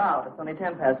think you were out. It's only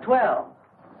 12:10.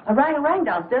 I rang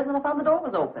downstairs and I found the door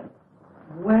was open.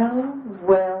 Well.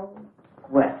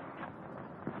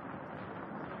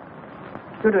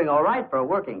 You're doing all right for a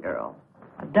working girl.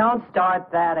 Don't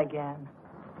start that again.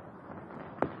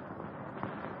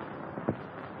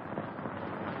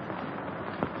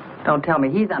 Don't tell me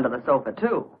he's under the sofa,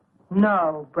 too.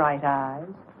 No, bright eyes.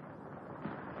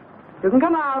 You can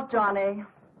come out, Johnny.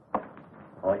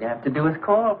 All you have to do is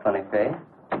call, funny face.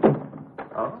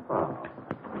 Oh.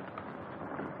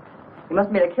 You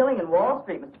must mean a killing in Wall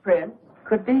Street, Mr. Prince.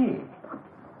 Could be.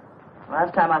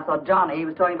 Last time I saw Johnny, he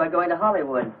was talking about going to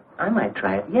Hollywood. I might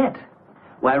try it yet.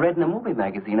 Well, I read in a movie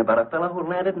magazine about a fellow who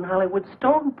landed in Hollywood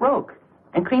stone broke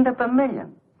and cleaned up $1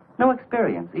 million. No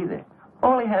experience, either.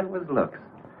 All he had was looks.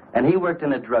 And he worked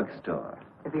in a drugstore.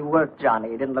 If he worked Johnny,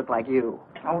 he didn't look like you.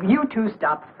 Oh, you two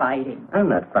stop fighting. I'm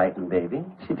not frightened, baby.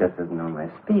 She just doesn't know my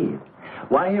speed.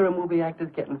 Why hear a movie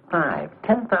actor's getting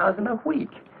 $5,000-$10,000 a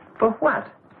week? For what?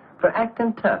 For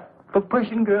acting tough. For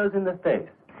pushing girls in the face.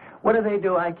 What do they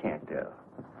do I can't do?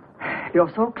 You're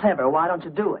so clever. Why don't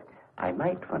you do it? I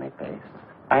might, funny face.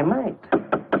 I might.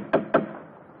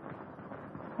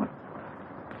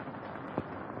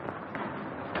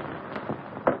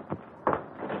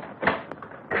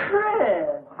 Chris!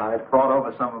 I brought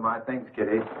over some of my things,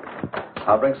 Kitty.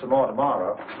 I'll bring some more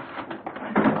tomorrow.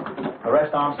 The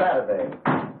rest on Saturday.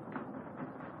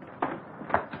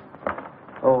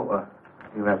 Oh,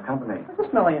 you have company. This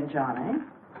is Millie and Johnny.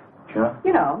 Sure.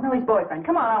 You know, Millie's boyfriend.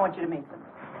 Come on, I want you to meet them.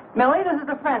 Millie, this is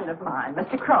a friend of mine,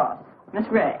 Mr. Cross. Miss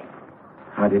Ray.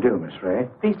 How do you do, Miss Ray?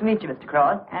 Pleased to meet you, Mr.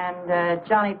 Cross. And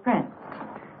Johnny Prince.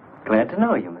 Glad to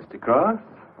know you, Mr. Cross.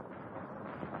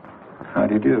 How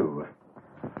do you do?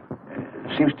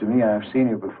 Seems to me I've seen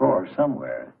you before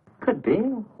somewhere. Could be.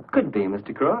 Could be,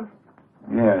 Mr. Cross.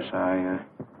 Yes,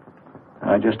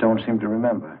 I just don't seem to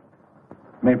remember.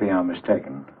 Maybe I'm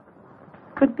mistaken.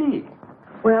 Could be.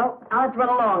 Well, I'll have to run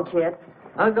along, kid.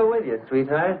 I'll go with you,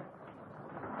 sweetheart.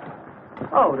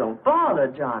 Oh, don't bother,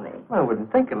 Johnny. Well, I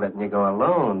wouldn't think of letting you go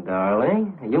alone,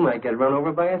 darling. You might get run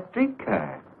over by a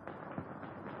streetcar.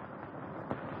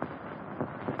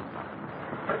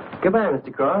 Goodbye,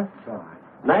 Mr. Cross. Bye.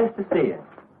 Nice to see you.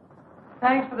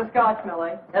 Thanks for the scotch,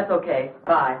 Millie. That's okay.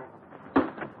 Bye.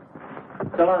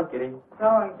 So long, Kitty. So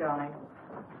long, Johnny.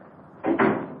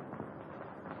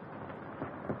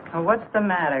 Oh, what's the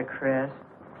matter, Chris?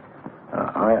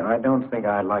 I don't think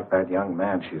I like that young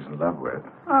man she's in love with.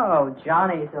 Oh,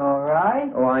 Johnny's all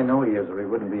right. Oh, I know he is, or he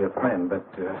wouldn't be a friend, but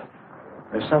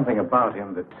there's something about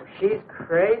him that... She's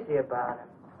crazy about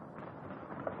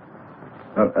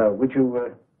him. Would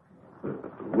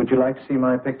you like to see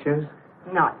my pictures?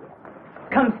 Not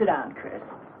yet. Come sit down, Chris.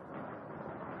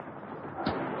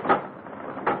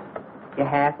 You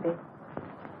happy?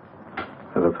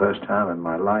 For the first time in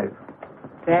my life,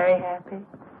 Very happy?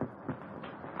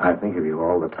 I think of you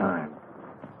all the time.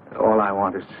 All I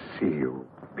want is to see you,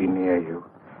 be near you.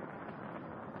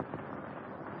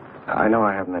 I know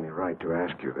I haven't any right to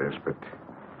ask you this, but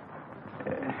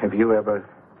have you ever...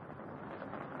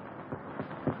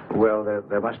 Well,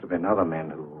 there must have been other men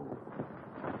who...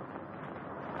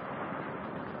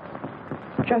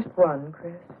 Just one,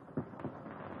 Chris.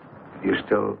 You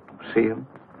still see him?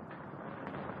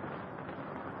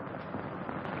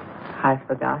 I've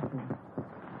forgotten him.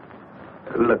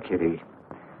 Look, Kitty,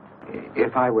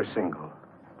 if I were single,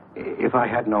 if I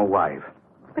had no wife...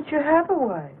 But you have a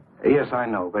wife. Yes, I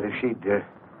know, but if she'd...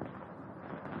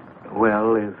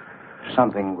 well, if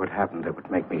something would happen that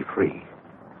would make me free...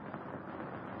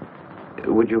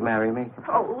 Would you marry me?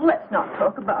 Oh, let's not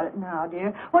talk about it now,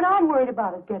 dear. What I'm worried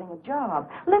about is getting a job.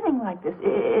 Living like this,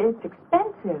 it's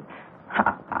expensive.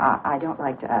 I don't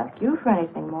like to ask you for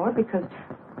anything more because,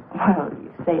 well,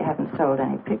 you say you haven't sold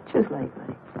any pictures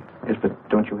lately. Yes, but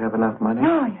don't you have enough money?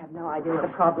 No, you have no idea what a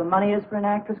problem money is for an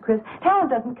actress, Chris. Talent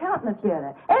doesn't count in the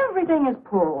theater. Everything is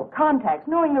pull, contacts,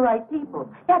 knowing the right people.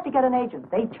 You have to get an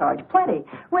agent. They charge plenty.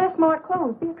 Wear smart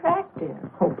clothes. Be attractive.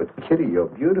 Oh, but Kitty, you're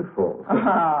beautiful.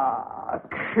 Oh,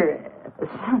 Chris.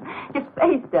 Your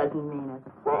face doesn't mean a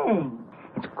thing.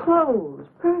 It's clothes,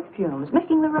 perfumes,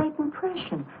 making the right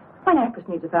impression. An actress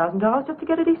needs $1,000 just to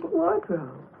get a decent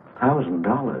wardrobe.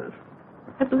 $1,000?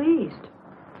 At least.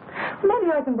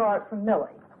 Maybe I can borrow it from Millie.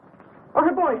 Or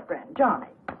her boyfriend, Johnny.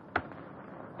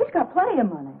 He's got plenty of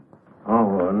money.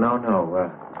 Oh, no.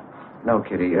 No,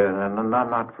 Kitty.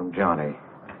 Not from Johnny.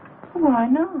 Why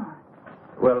not?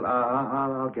 Well,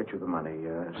 I'll get you the money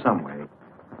some way.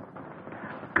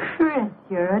 Chris,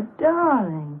 you're a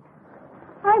darling.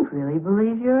 I really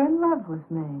believe you're in love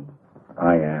with me.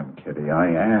 I am, Kitty. I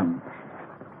am.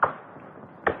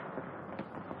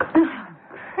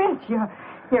 Chris,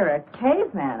 you're a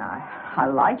caveman. I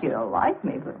like you to like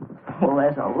me, but, well,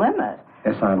 there's a limit.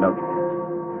 Yes, I know.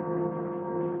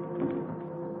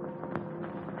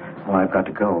 Well, I've got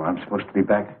to go. I'm supposed to be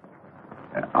back.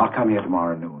 I'll come here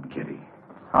tomorrow noon, Kitty.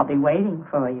 I'll be waiting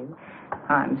for you.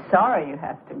 I'm sorry you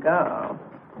have to go.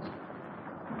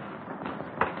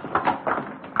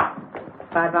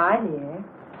 Bye-bye, dear.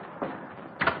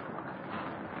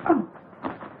 Oh,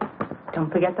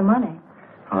 don't forget the money.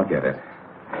 I'll get it.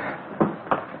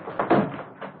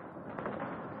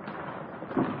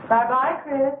 Bye-bye,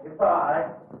 Chris. Goodbye.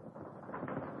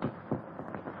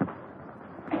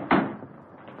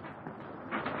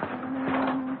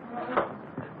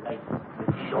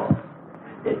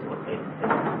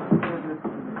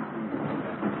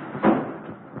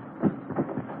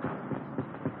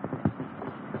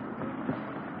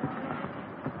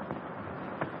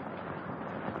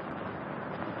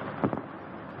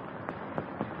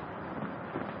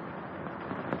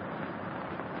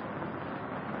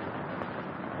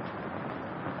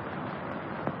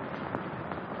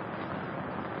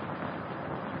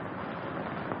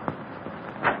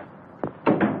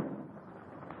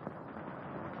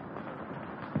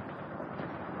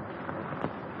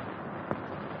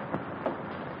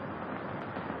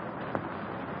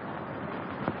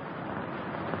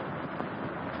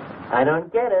 I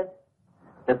don't get it.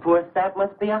 The poor sap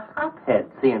must be a hophead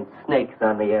seeing snakes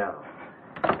on the L.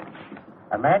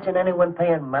 Imagine anyone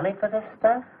paying money for this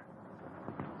stuff.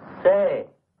 Say,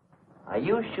 are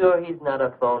you sure he's not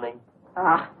a phony?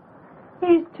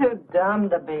 He's too dumb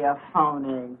to be a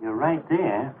phony. You're right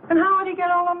there. And how would he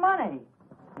get all the money?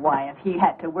 Why, if he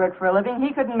had to work for a living,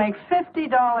 he couldn't make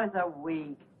 $50 a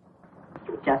week.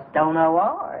 You just don't know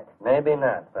art. Maybe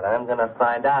not, but I'm going to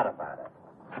find out about it.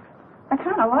 I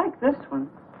kind of like this one.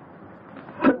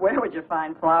 But where would you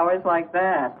find flowers like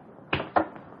that?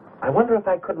 I wonder if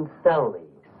I couldn't sell these.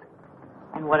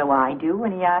 And what do I do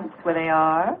when he asks where they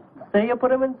are? Say you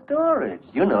put them in storage.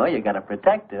 You know, you got to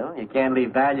protect them. You can't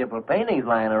leave valuable paintings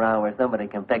lying around where somebody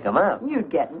can pick them up.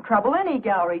 You'd get in trouble. Any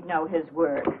gallery'd know his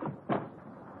work.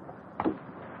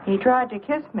 He tried to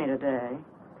kiss me today.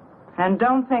 And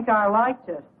don't think I liked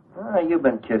it. Oh, you've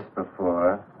been kissed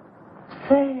before.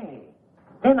 Say,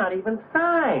 they're not even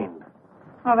signed.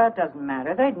 Oh, that doesn't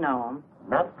matter. They'd know him.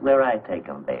 Not where I take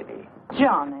them, baby.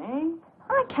 Johnny,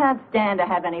 I can't stand to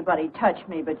have anybody touch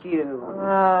me but you.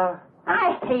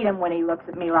 I hate him when he looks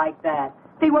at me like that.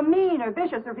 If he were mean or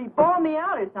vicious or if he bawled me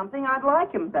out or something, I'd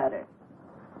like him better.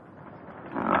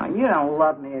 Oh, you don't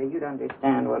love me or you'd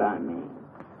understand what I mean.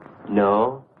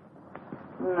 No?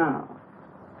 No.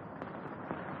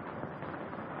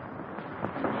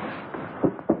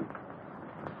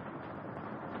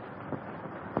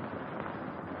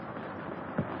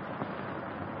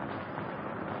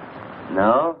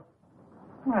 No?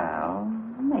 Well,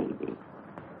 maybe.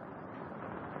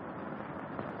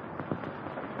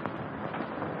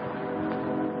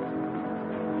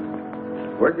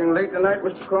 Working late tonight,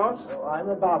 Mr. Cross? Oh, I'm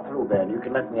about through, Ben. You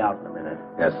can let me out in a minute.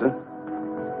 Yes, sir.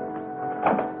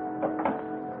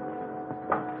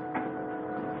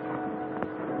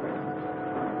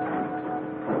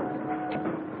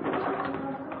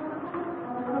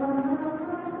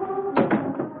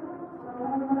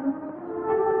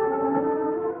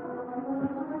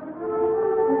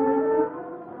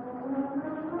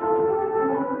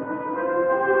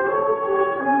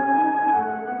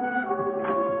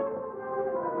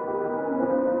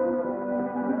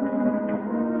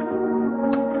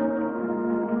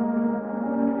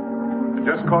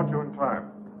 Just caught you in time.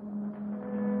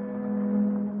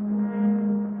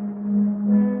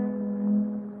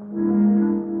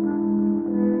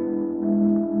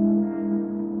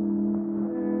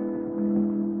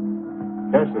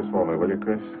 Cash this for me, will you,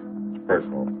 Chris? It's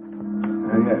personal.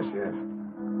 Yes.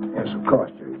 Yes, of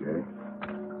course, J.J.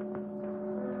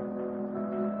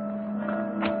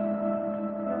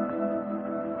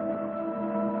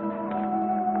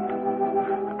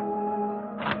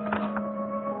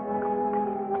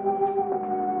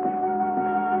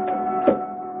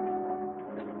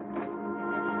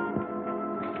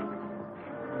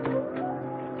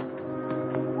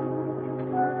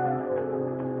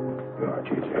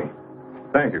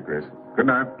 Thank you, Chris. Good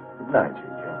night. Good night,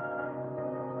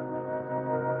 J.J.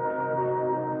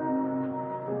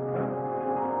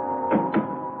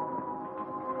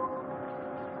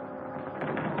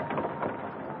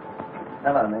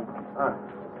 Hello, Nick.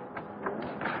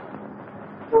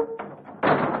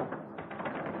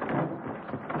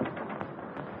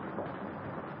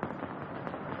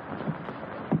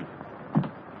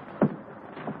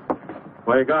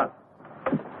 What you got?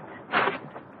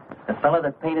 The fellow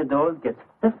that painted those gets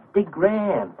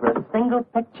 $50,000 for a single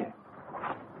picture.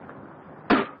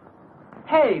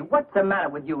 Hey, what's the matter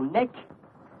with you, Nick?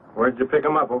 Where'd you pick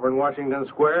 'em up? Over in Washington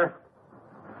Square?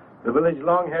 The village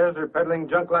longhairs are peddling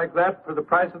junk like that for the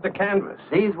price of the canvas.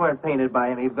 These weren't painted by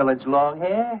any village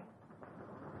longhair.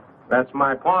 That's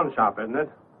my pawn shop, isn't it?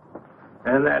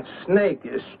 And that snake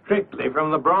is strictly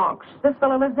from the Bronx. This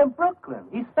fellow lives in Brooklyn.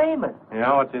 He's famous.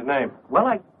 Yeah, what's his name?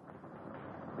 Well,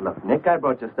 Look, Nick, I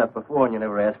brought your stuff before and you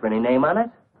never asked for any name on it.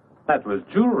 That was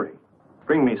jewelry.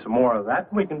 Bring me some more of that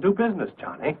and we can do business,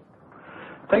 Johnny.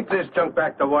 Take this junk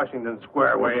back to Washington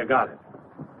Square where you got it.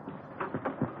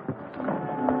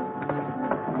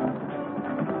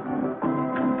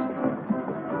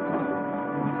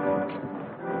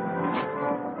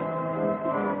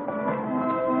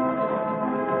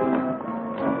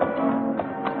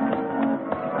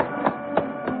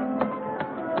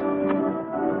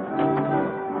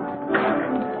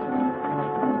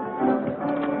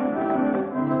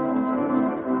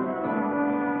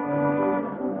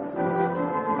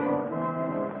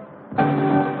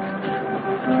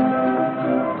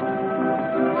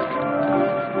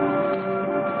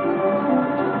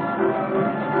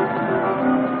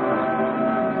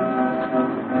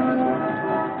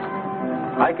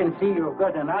 I can see you've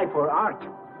got an eye for art.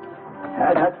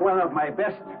 That's one of my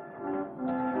best.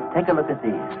 Take a look at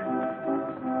these.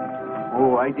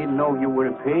 Oh, I didn't know you were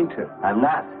a painter. I'm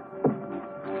not.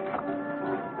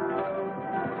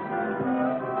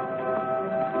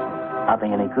 Are they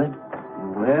any good?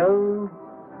 Well,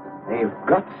 they've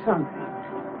got something.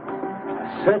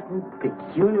 A certain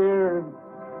peculiar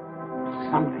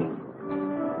something.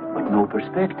 But no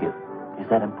perspective. Is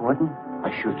that important?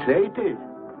 I should say it is.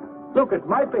 Look at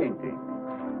my painting.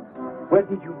 Where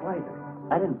did you buy them?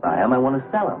 I didn't buy them. I want to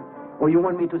sell them. Or you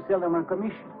want me to sell them on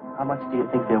commission? How much do you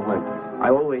think they're worth? I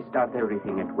always start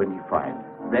everything at 25.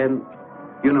 Then,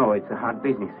 you know, it's a hard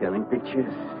business selling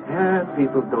pictures.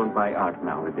 People don't buy art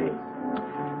nowadays.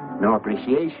 No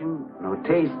appreciation, no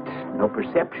taste, no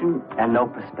perception, and no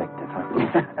perspective.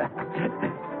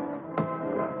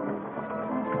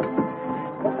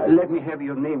 Let me have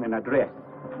your name and address.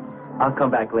 I'll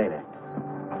come back later.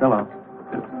 So long.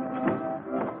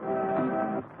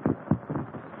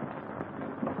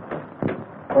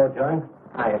 Oh, John.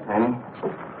 Hiya, Tiny.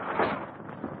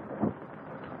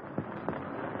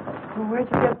 Well, where'd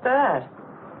you get that?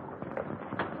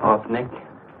 Off Nick.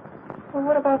 Well,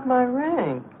 what about my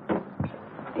ring?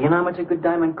 You know how much a good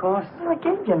diamond costs? Well, I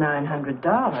gave you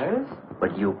 $900.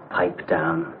 But you pipe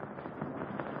down.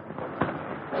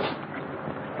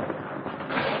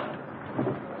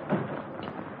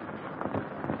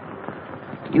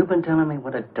 You've been telling me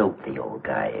what a dope the old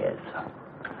guy is.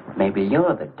 Maybe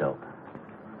you're the dope.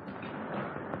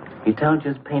 He told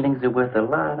you his paintings are worth a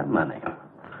lot of money.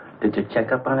 Did you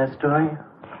check up on his story?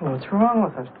 What's wrong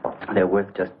with it? They're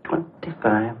worth just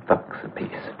 $25 a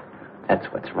piece. That's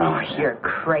what's wrong with You're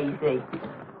crazy.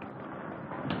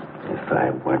 If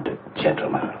I weren't a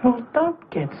gentleman. Well, don't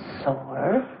get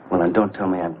sore. Well, then don't tell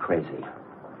me I'm crazy.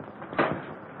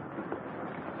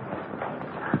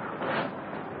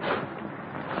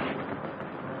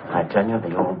 I tell you,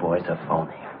 the old boy's a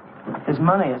phony. His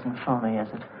money isn't phony, is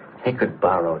it? He could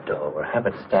borrow dough or have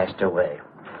it stashed away.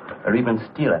 Or even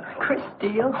steal it. Chris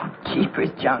steal?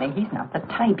 Jeepers, Johnny, he's not the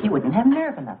type. He wouldn't have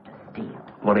nerve enough to steal.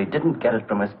 Well, he didn't get it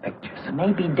from his pictures. He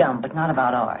may be dumb, but not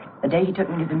about art. The day he took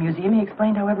me to the museum, he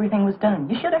explained how everything was done.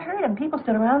 You should have heard him. People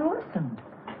stood around and listened.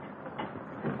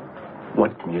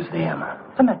 What museum?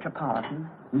 The Metropolitan.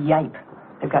 Yipe.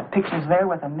 They've got pictures there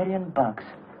worth $1 million.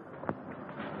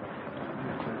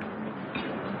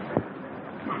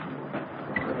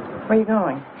 Where are you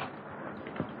going?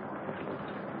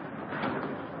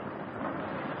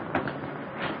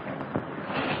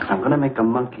 I'm going to make a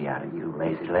monkey out of you,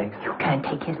 lazy legs. You can't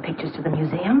take his pictures to the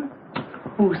museum.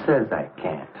 Who says I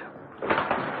can't?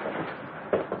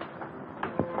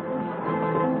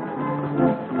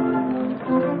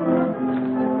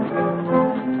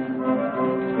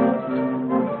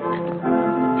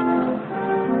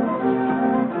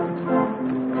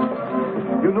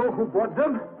 You know who bought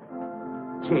them?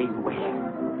 Janeway.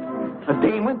 A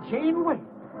Damon Janeway.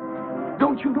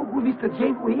 Don't you know who Mr.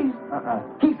 Janeway is?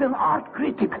 He's an art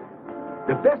critic.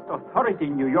 The best authority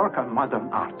in New York on modern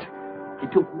art. He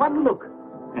took one look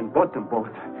and bought them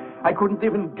both. I couldn't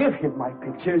even give him my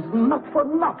pictures, not for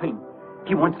nothing.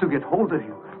 He wants to get hold of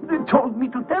you. They told me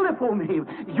to telephone him.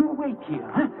 You wait here,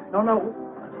 huh? No.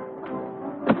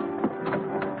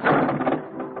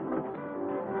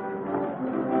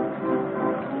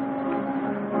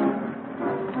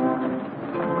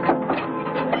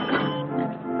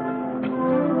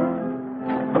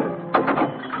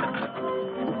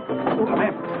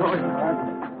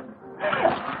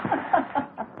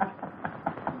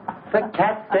 For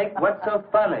cat's sake, what's so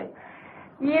funny?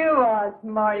 You are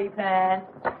smarty pants.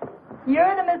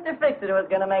 You're the Mr. Fix-It who was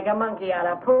going to make a monkey out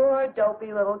of poor,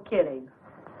 dopey little kitty.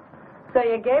 So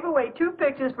you gave away 2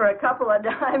 pictures for a couple of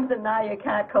dimes, and now you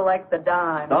can't collect the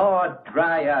dime. Oh,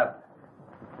 dry up.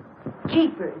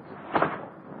 Jeepers.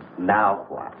 Now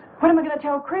what? What am I going to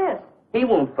tell Chris? He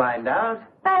won't find out.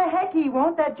 The heck he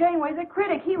won't. That Janeway's a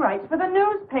critic. He writes for the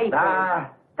newspaper.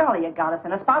 Ah. Golly, you got us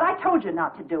in a spot. I told you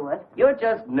not to do it. You're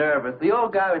just nervous. The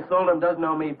old guy who sold him doesn't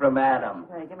know me from Adam.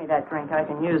 Hey, give me that drink. I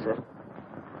can use it.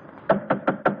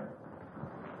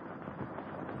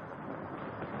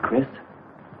 Chris?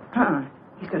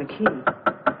 He's got a key.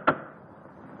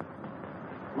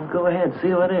 Well, go ahead. See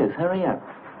who it is. Hurry up.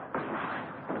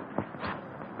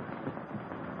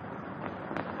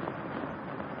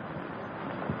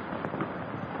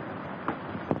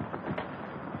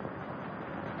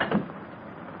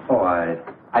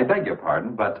 I beg your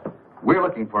pardon, but we're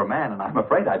looking for a man, and I'm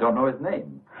afraid I don't know his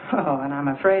name. Oh, and I'm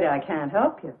afraid I can't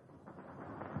help you.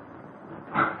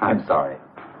 I'm sorry.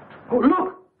 Oh,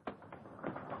 look!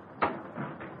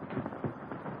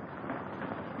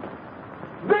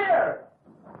 There!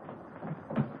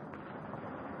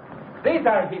 These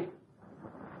are his...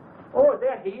 Oh,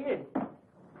 there he is.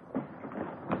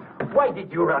 Why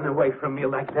did you run away from me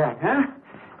like that, huh?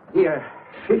 Here,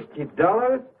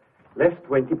 $50, less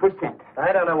 20%.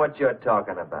 I don't know what you're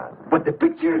talking about. But the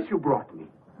pictures you brought me.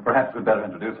 Perhaps we'd better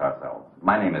introduce ourselves.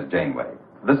 My name is Janeway.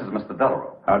 This is Mr.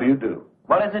 Delarue. How do you do?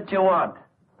 What is it you want?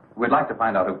 We'd like to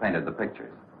find out who painted the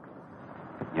pictures.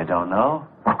 You don't know?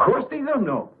 Of course they don't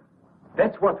know.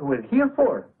 That's what we're here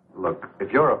for. Look,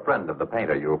 if you're a friend of the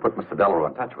painter, you'll put Mr. Delarue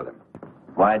in touch with him.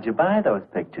 Why'd you buy those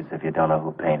pictures if you don't know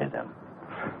who painted them?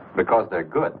 Because they're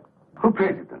good. Who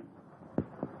painted them?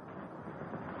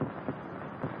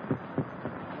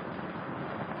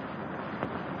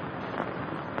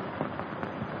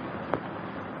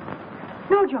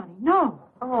 No, Johnny, no.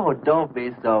 Oh, don't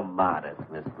be so modest,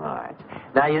 Miss March.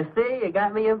 Now, you see, you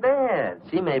got me in bed.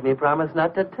 She made me promise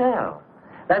not to tell.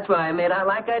 That's why I made out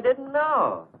like I didn't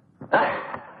know.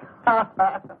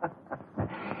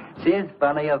 She's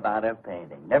funny about her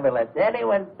painting. Never lets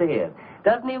anyone see it.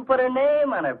 Doesn't even put her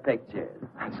name on her pictures.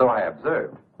 So I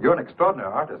observed. You're an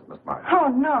extraordinary artist, Miss March. Oh,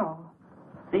 no.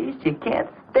 See, she can't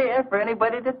stand for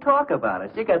anybody to talk about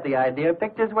it. She got the idea her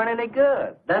pictures weren't any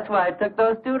good. That's why I took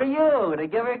those two to you, to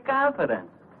give her confidence.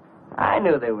 I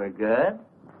knew they were good.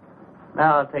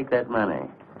 Now I'll take that money.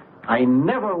 I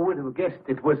never would have guessed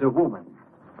it was a woman.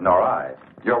 Nor I.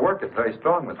 Your work is very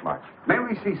strong, Miss March. May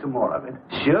we see some more of it?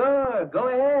 Sure, go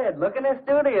ahead. Look in the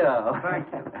studio. Thank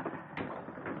you.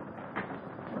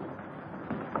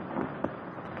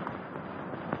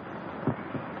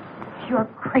 You're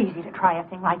crazy to try a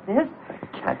thing like this. For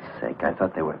cat's sake, I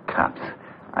thought they were cops.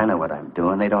 I know what I'm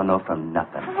doing. They don't know from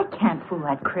nothing. I can't fool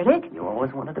that critic. You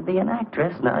always wanted to be an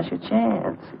actress. Now's your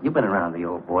chance. You've been around the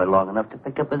old boy long enough to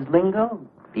pick up his lingo.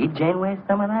 Feed Janeway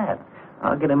some of that.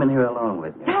 I'll get him in here alone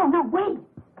with you. No, wait.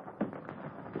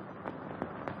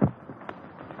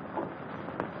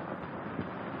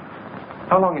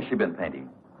 How long has she been painting?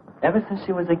 Ever since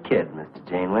she was a kid, Mr.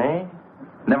 Janeway.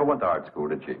 Never went to art school,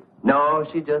 did she? No,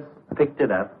 she just picked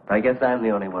it up. I guess I'm the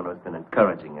only one who's been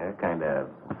encouraging her, kind of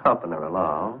helping her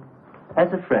along.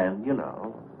 As a friend, you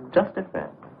know. Just a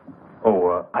friend.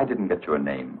 Oh, I didn't get your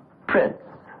name. Prince.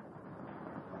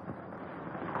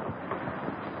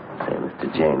 Say,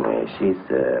 Mr. Janeway, she's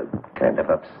kind of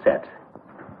upset.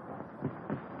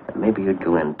 Maybe you'd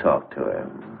go in and talk to her.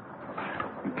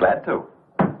 Glad to.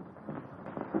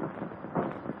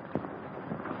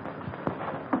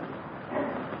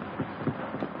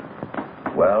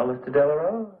 Well, Mr.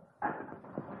 Delarue?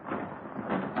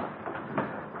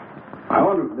 I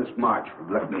wonder if Miss March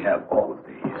would let me have all of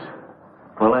these.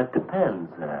 Well, that depends.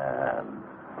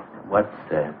 What's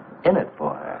in it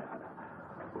for her?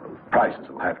 Well, prices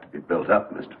will have to be built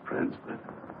up, Mr. Prince, but...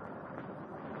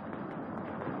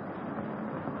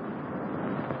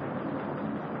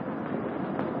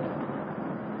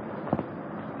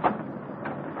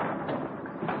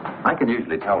 I can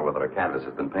usually tell whether a canvas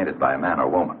has been painted by a man or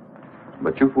woman.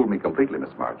 But you fooled me completely,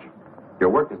 Miss March. Your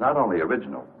work is not only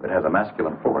original, it has a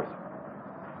masculine force.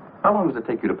 How long does it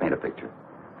take you to paint a picture?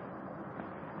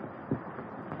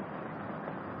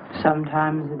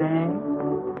 Sometimes a day,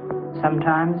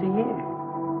 sometimes a year.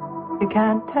 You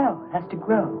can't tell. It has to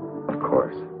grow. Of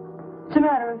course. It's a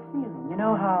matter of feeling. You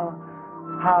know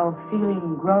how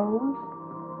feeling grows?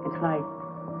 It's like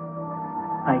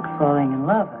falling in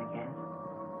love, I guess.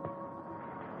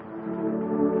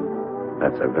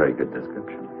 That's a very good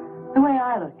description. The way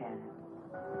I look at it,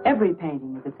 every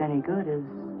painting, if it's any good, is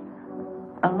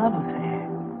a love affair.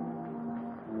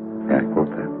 Yeah,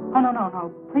 quote that. Oh,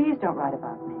 no. Please don't write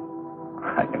about me.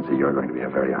 I can see you're going to be a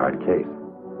very hard case.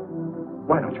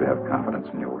 Why don't you have confidence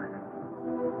in your work?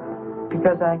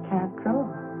 Because I can't draw.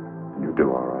 You do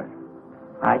all right.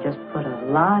 I just put a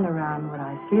line around what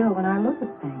I feel when I look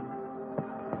at things.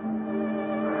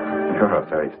 You're a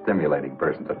very stimulating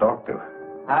person to talk to.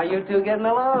 How you two getting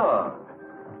along?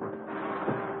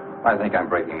 I think I'm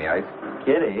breaking the ice.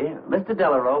 Kitty, Mr.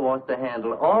 Delarue wants to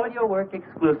handle all your work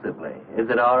exclusively. Is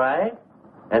it all right?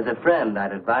 As a friend,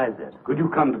 I'd advise it. Could you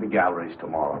come to the galleries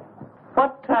tomorrow?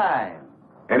 What time?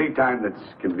 Any time that's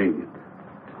convenient.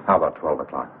 How about 12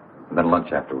 o'clock? And then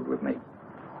lunch afterward with me.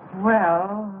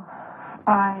 Well,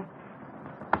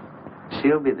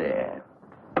 She'll be there.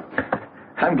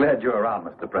 I'm glad you're around,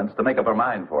 Mr. Prince, to make up her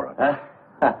mind for us.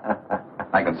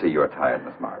 I can see you're tired,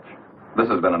 Miss March. This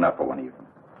has been enough for one evening.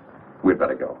 We'd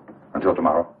better go. Until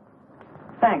tomorrow.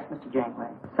 Thanks, Mr. Janeway.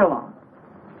 So long.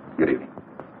 Good evening.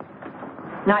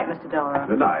 Night, Mr. Delarue.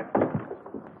 Good night.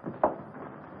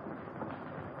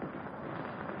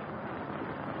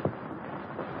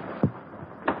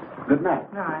 Good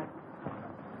night. Night.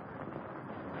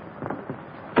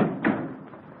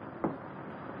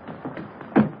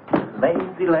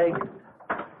 Lazy legs.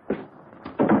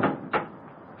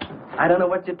 I don't know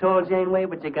what you told Janeway,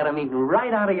 but you got him eating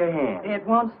right out of your hand. It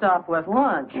won't stop with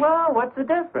lunch. Well, what's the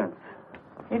difference?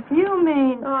 If you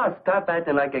mean... Oh, stop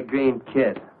acting like a green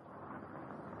kid.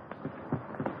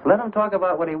 Let him talk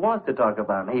about what he wants to talk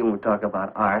about, and he won't talk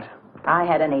about art. If I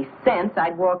had any sense,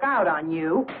 I'd walk out on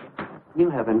you.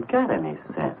 You haven't got any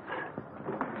sense.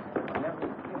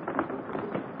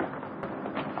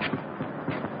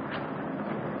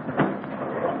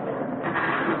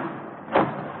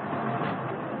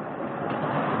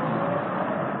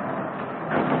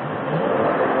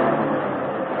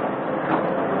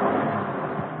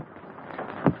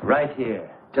 Right here,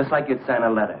 just like you'd sign a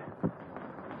letter.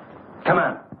 Come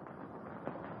on.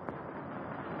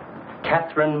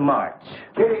 Catherine March.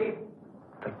 Kitty!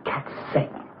 For cat's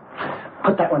sake.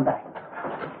 Put that one back.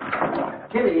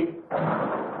 Kitty!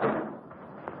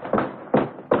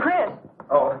 Chris!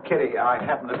 Oh, Kitty, I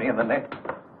happen to be in the next.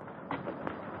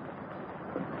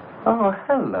 Oh,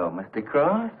 hello, Mr.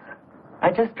 Cross.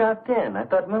 I just dropped in. I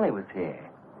thought Millie was here.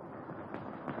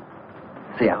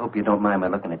 See, I hope you don't mind my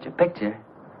looking at your picture.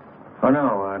 Oh,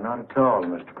 no, not at all,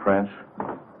 Mr. Prince.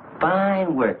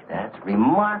 Fine work, that's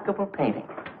remarkable painting.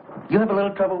 You have a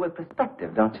little trouble with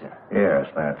perspective, don't you? Yes,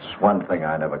 that's one thing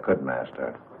I never could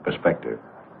master. Perspective.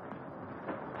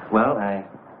 Well, I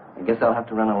guess I'll have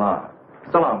to run along.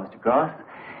 So long, Mr. Cross.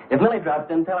 If Millie drops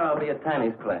in, tell her I'll be at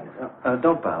Tiny's place.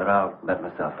 Don't bother. I'll let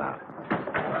myself out.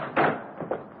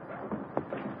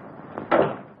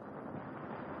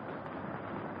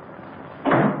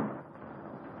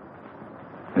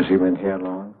 Has he been here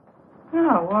long?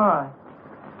 No, why?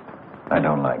 I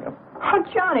don't like him. Oh,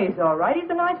 Johnny's all right. He's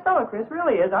a nice fellow, Chris.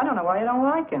 Really is. I don't know why you don't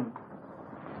like him.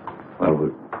 Well,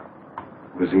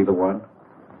 was he the one?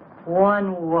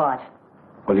 One what?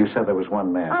 Well, you said there was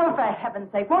one man. Oh, for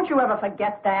heaven's sake, won't you ever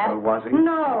forget that? Well, was he?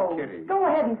 No. Kitty. Go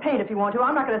ahead and paint if you want to.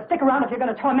 I'm not going to stick around if you're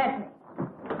going to torment me.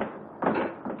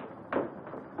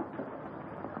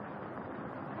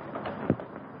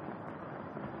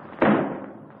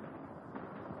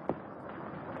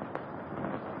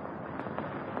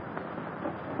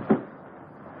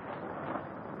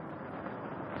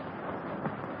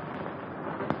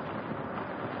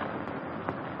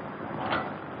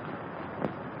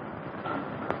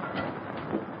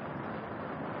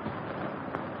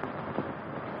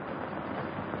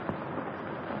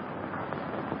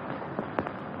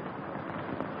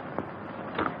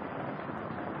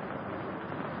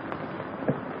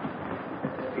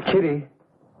 Kitty.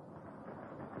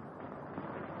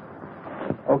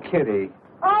 Oh, Kitty.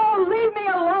 Oh, leave me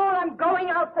alone. I'm going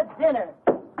out for dinner.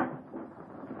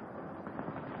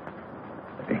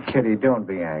 Kitty, don't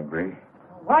be angry.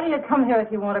 Why do you come here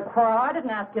if you want to quarrel? I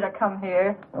didn't ask you to come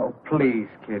here. Oh, please,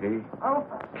 Kitty. Oh,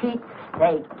 for Pete's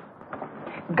sake.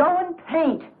 Go and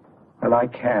paint. Well, I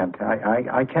can't.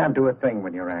 I can't do a thing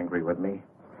when you're angry with me.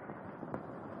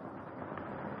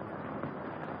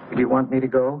 Do you want me to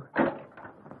go?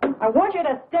 I want you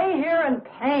to stay here and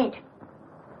paint.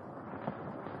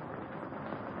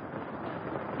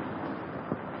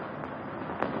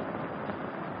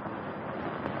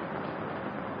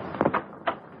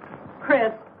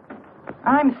 Chris,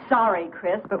 I'm sorry,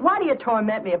 Chris, but why do you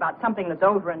torment me about something that's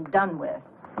over and done with?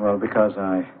 Well, because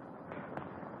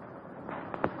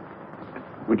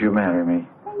Would you marry me?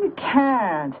 Well, you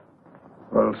can't.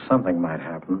 Well, something might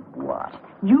happen. What?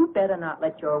 You better not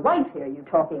let your wife hear you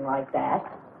talking like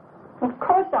that. Of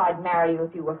course I'd marry you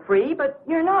if you were free, but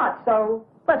you're not, so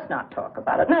let's not talk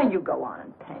about it. Now you go on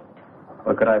and paint.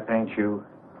 Well, could I paint you?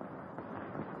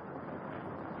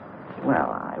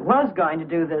 Well, I was going to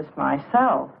do this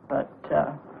myself, but,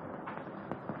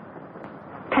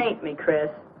 paint me,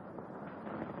 Chris.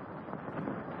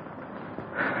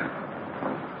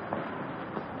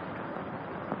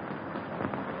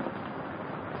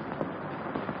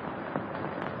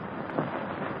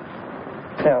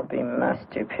 They'll be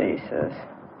masterpieces.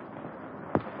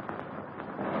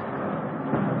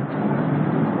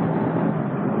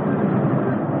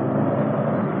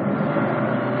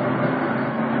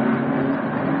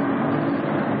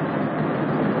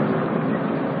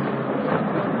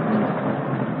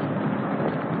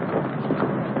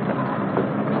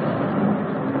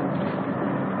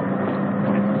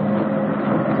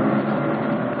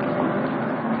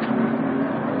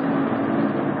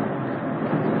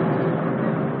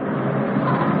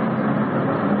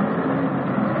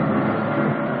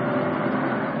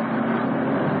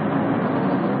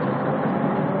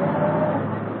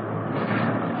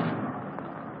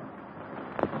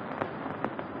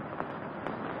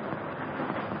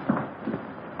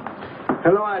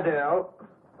 Hello, Adele.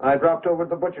 I dropped over to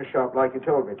the butcher shop like you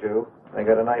told me to. I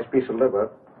got a nice piece of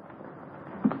liver.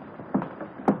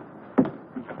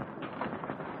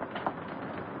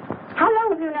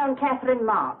 known Catherine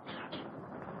March?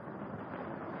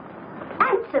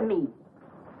 Answer me.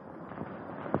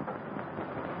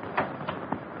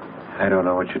 I don't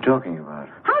know what you're talking about.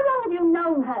 How long have you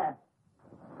known her?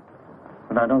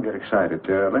 But now, don't get excited.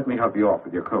 Let me help you off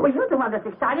with your coat. Well, you're the one that's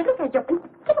excited. Look at you.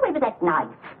 Get away with that knife.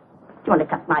 Do you want to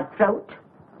cut my throat?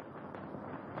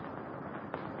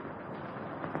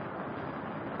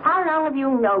 How long have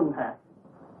you known her?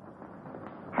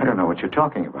 I don't know what you're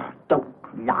talking about. Don't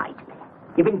lie to me.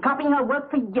 You've been copying her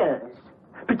work for years.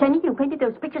 Pretending you painted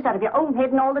those pictures out of your own head,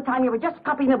 and all the time you were just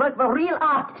copying the work of a real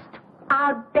artist.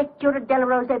 I'll bet you're at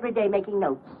Delarose every day making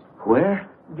notes. Where?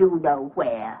 You know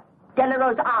where.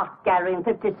 Delarose Art Gallery in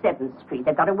 57th Street.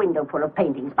 They've got a window full of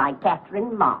paintings by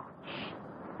Catherine March.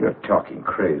 You're talking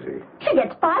crazy. She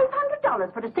gets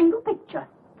 $500 for a single picture.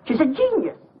 She's a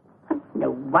genius.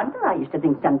 No wonder I used to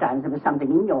think sometimes there was something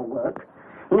in your work.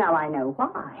 Now I know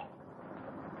why.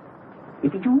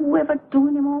 If you ever do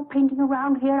any more painting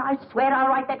around here, I swear I'll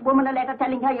write that woman a letter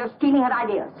telling her you're stealing her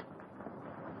ideas.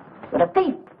 You're a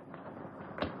thief.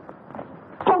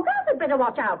 Oh, God, you'd better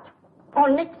watch out. Or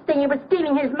next thing you were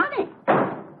stealing his money.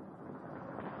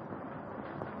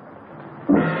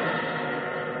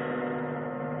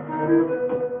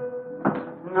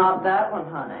 Not that one,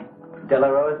 honey.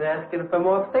 Delarose asking for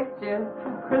more pictures.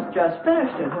 Chris just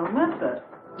finished it. He'll miss it.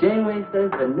 Janeway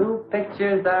says the new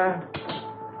pictures are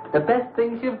the best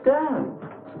things you've done.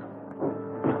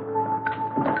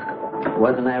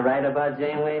 Wasn't I right about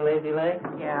Janeway, Lazy Leg?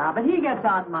 Yeah, but he gets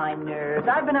on my nerves.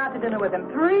 I've been out to dinner with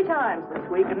him 3 times this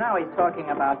week, and now he's talking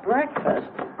about breakfast.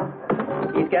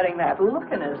 He's getting that look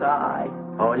in his eye.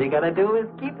 All you gotta do is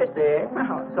keep it there.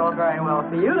 Well, it's all very well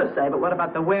for you to say, but what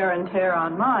about the wear and tear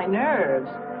on my nerves?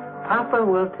 Papa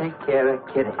will take care of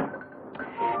Kitty.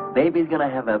 Baby's gonna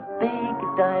have a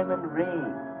big diamond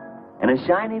ring, and a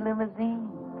shiny limousine,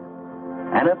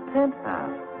 and a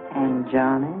penthouse. And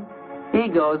Johnny? He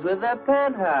goes with the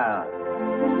penthouse.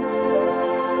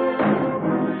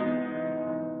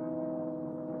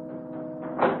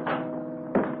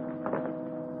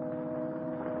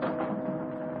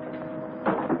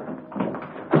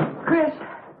 Chris.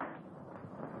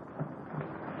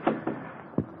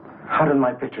 How did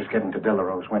my pictures get into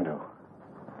Delarose's window?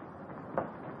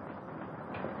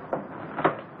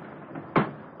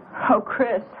 Oh,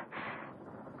 Chris.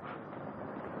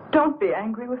 Don't be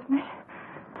angry with me.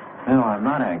 No, I'm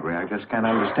not angry. I just can't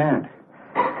understand.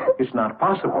 It's not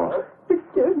possible.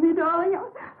 Excuse me, darling.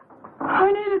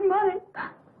 I needed money.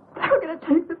 They were going to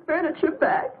take the furniture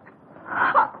back.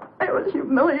 It was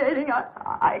humiliating.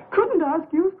 I couldn't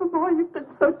ask you for more. You've been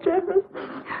so generous.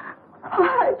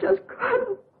 I just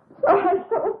couldn't. So I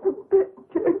sold the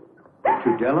pictures. To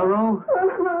Delarose?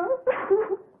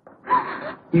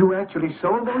 You actually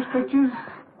sold those pictures?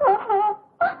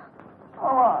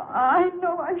 Oh, I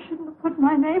know I shouldn't have put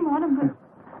my name on them,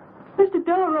 but Mr.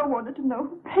 Delarose wanted to know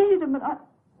who paid him, and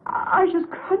I just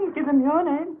couldn't give him your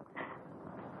name.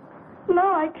 No,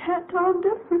 I can't tell him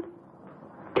different.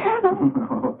 Can I?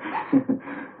 No.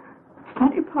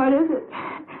 Funny part is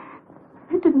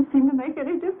it didn't seem to make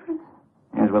any difference.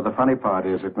 Yes, well, the funny part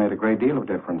is it made a great deal of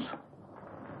difference.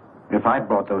 If I'd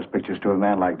brought those pictures to a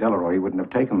man like Delarose, he wouldn't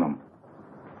have taken them.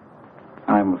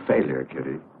 I'm a failure,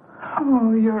 Kitty.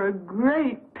 Oh, you're a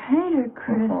great painter,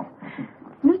 Chris. Oh.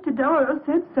 Mr. Delarose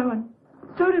said so, and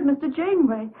so did Mr.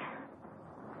 Janeway.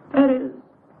 That is,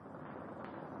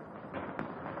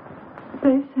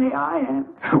 they say I am.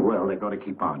 Well, they're going to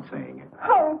keep on saying it.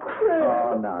 Oh, Chris.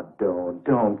 Oh, now,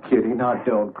 don't, Kitty. Now,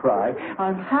 don't cry.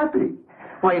 I'm happy.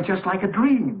 Why, it's just like a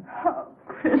dream. Oh,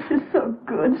 Chris is so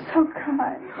good, so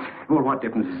kind. Well, what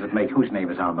difference does it make whose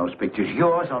name is on those pictures,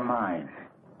 yours or mine?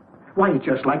 Why, it's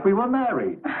just like we were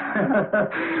married.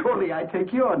 Only I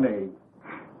take your name.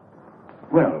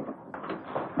 Well,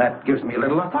 that gives me a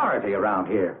little authority around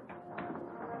here.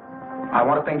 I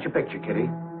want to paint your picture, Kitty.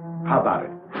 How about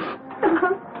it?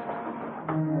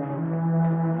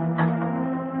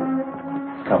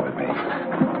 Come with me.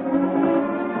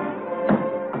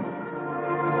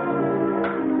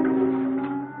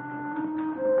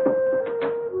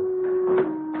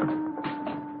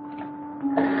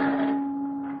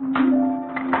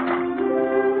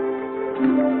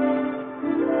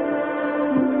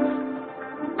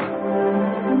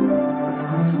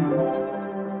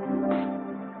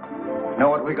 Know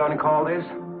what we're going to call this?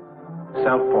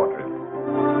 Self-portrait.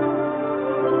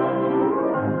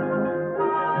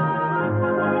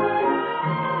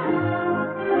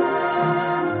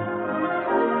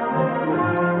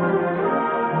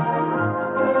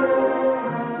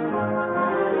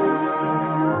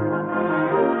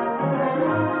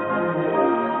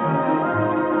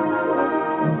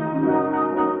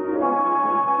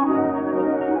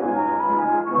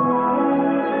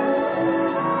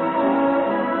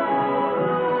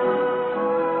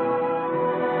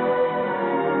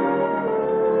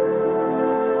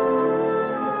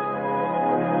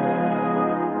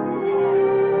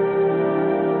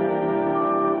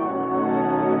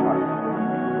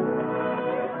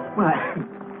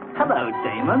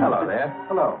 Damon. Hello there.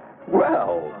 Hello.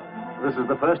 Well, this is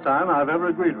the first time I've ever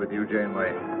agreed with you,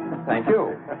 Janeway. Thank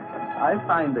you. I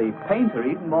find the painter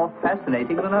even more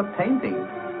fascinating than her painting.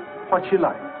 What's she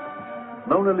like?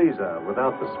 Mona Lisa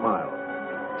without the smile.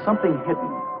 Something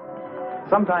hidden.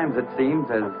 Sometimes it seems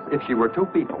as if she were two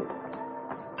people.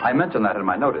 I mentioned that in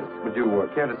my notice. Would you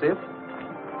care to see it?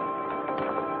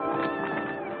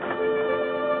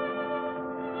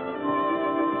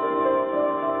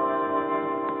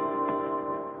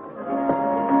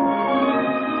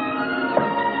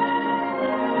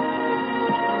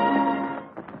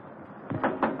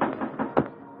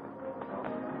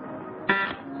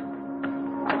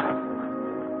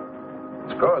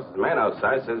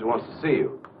 Outside says he wants to see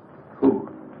you. Who?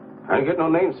 I didn't get no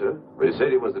name, sir. But he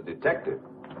said he was a detective.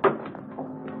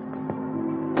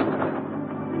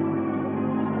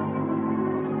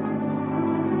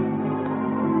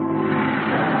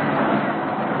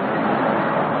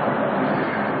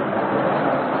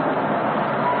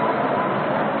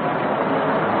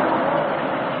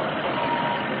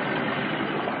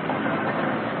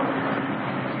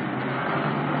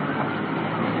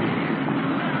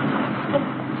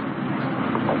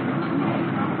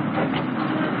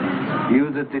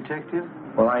 Detective?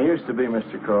 Well, I used to be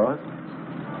Mr. Cross.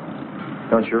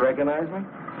 Don't you recognize me?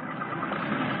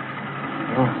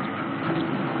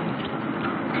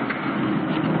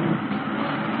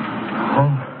 Oh.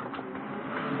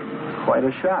 Quite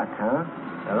a shock, huh?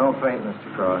 Now, don't faint,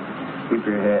 Mr. Cross. Keep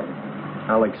your head.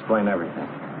 I'll explain everything.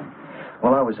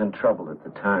 Well, I was in trouble at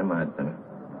the time. I'd been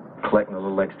collecting a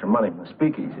little extra money from the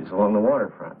speakeasies along the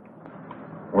waterfront.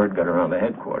 Word got around the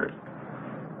headquarters.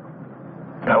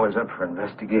 I was up for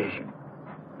investigation.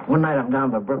 One night I'm down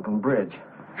by Brooklyn Bridge,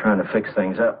 trying to fix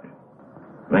things up.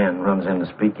 Man runs in the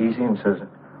speakeasy and says,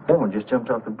 a woman just jumped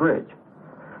off the bridge.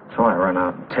 So I run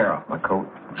out and tear off my coat,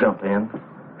 jump in.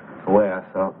 The way I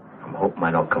felt, I'm hoping I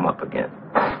don't come up again.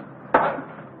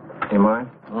 You mind?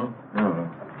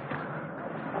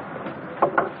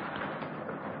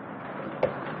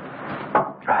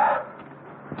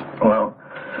 Well,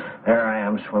 there I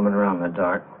am swimming around in the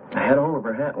dark. I had hold of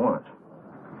her hat once.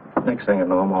 Next thing I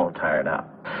know, I'm all tired out.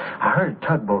 I heard a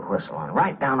tugboat whistling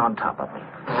right down on top of me.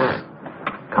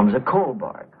 Comes a coal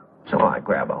barge. So I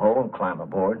grab a hole and climb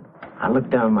aboard. I look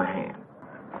down my hand.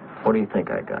 What do you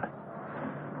think I got?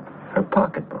 Her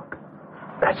pocketbook.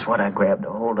 That's what I grabbed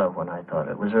a hold of when I thought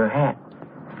it was her hat.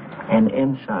 And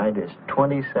inside is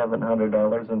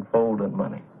 $2,700 in folding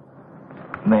money.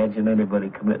 Imagine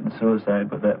anybody committing suicide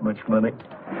with that much money.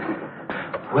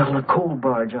 Well, the coal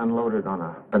barge unloaded on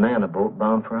a banana boat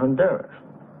bound for Honduras.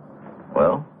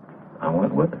 Well, I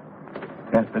went with it.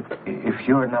 Yes, but if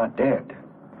you're not dead,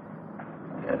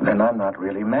 then I'm not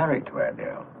really married to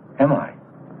Adele, am I?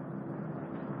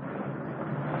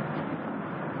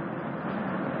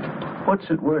 What's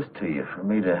it worth to you for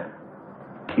me to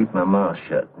keep my mouth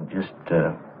shut and just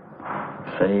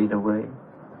fade away?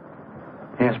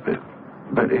 Yes,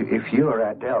 but if you're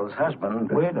Adele's husband...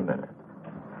 Wait a minute.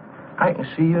 I can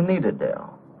see you need Adele.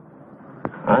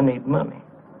 I need money.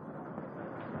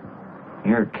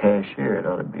 You're a cashier. It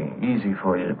ought to be easy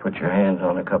for you to put your hands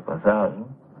on a couple of thousand.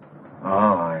 Oh,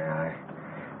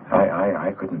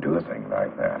 I couldn't do a thing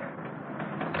like that.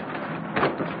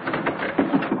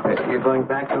 You're going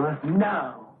back to her?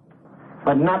 No.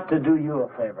 But not to do you a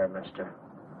favor, mister.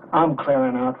 I'm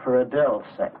clearing out for Adele's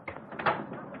sake.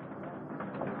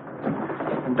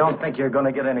 And don't think you're going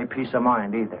to get any peace of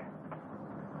mind either.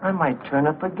 I might turn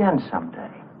up again someday.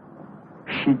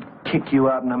 She'd kick you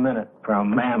out in a minute for a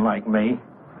man like me.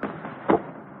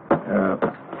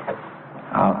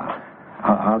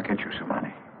 I'll get you some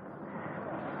money.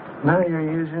 Now you're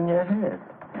using your head.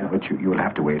 Yeah, but you'll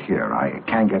have to wait here. I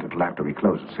can't get it till after we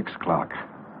close at 6 o'clock.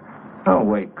 I'll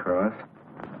wait, Cross.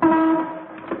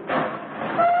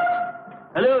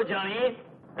 Hello, Johnny.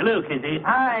 Hello, Kitty.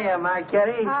 Hi,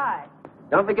 Marquetti. Hi.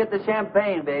 Don't forget the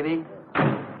champagne, baby.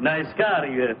 Nice car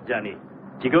you have, Johnny.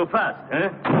 Did you go fast, huh?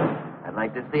 I'd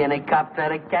like to see any cop try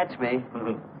to catch me.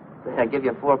 I'll give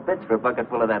you 4 bits for a bucket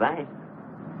full of that ice.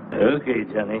 Okay,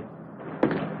 Johnny.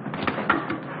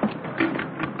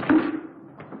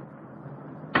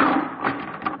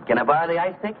 Can I borrow the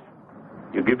ice pick?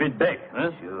 You give it back,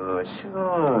 huh?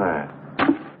 Sure.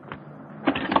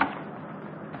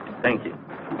 Thank you.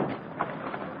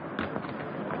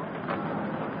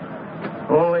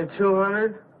 Only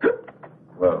 200?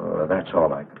 Well, that's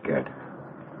all I could get.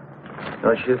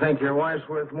 Don't you think your wife's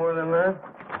worth more than that?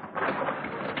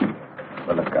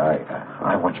 Well, look,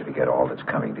 I want you to get all that's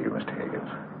coming to you, Mr.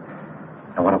 Higgins.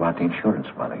 Now, what about the insurance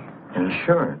money?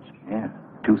 Insurance? Yeah,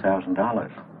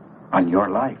 $2,000 on your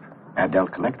life. Adele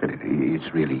collected it.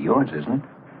 It's really yours, isn't it?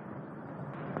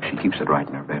 She keeps it right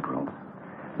in her bedroom.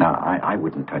 Now, I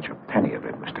wouldn't touch a penny of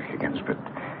it, Mr. Higgins, but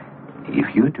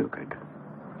if you took it,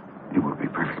 it would be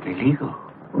perfectly legal.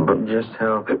 But just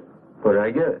how would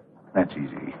I get it? That's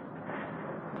easy.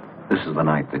 This is the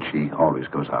night that she always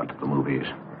goes out to the movies.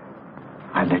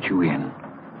 I let you in.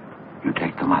 You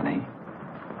take the money.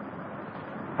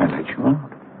 I let you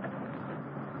out.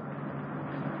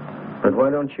 But why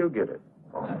don't you get it?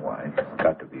 Oh, I've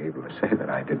got to be able to say that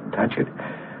I didn't touch it.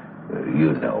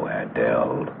 You know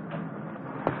Adele.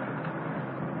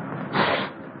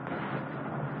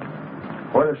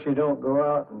 What if she don't go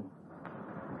out and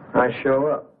I show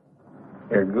up?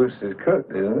 Your goose is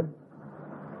cooked, isn't it?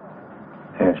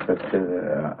 Yes, but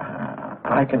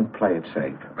I can play it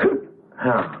safe.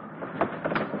 How?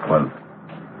 Well,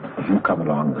 you come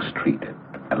along the street at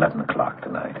 11 o'clock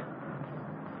tonight.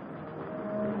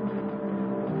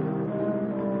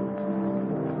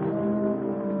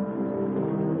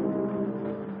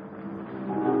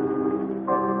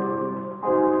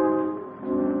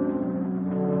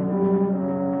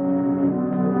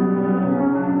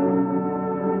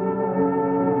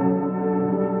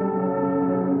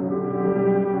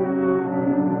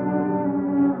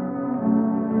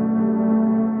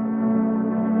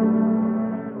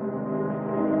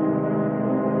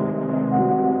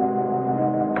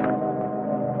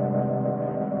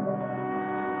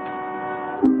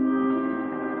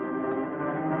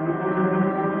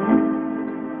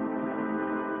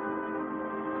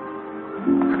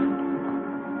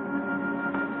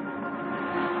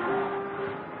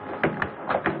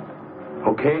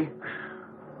 Okay?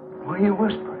 Why are you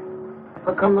whispering?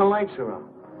 How come the lights are on?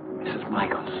 Mrs.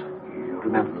 Michaels. You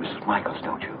remember Mrs. Michaels,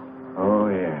 don't you? Oh,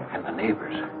 yeah. And the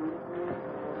neighbors.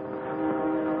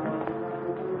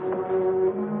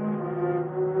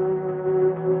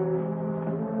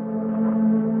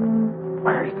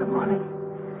 Where's the money?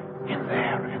 In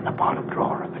there, in the bottom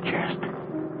drawer of the chest.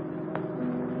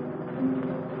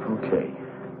 Okay.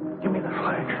 Give me the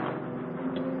flash.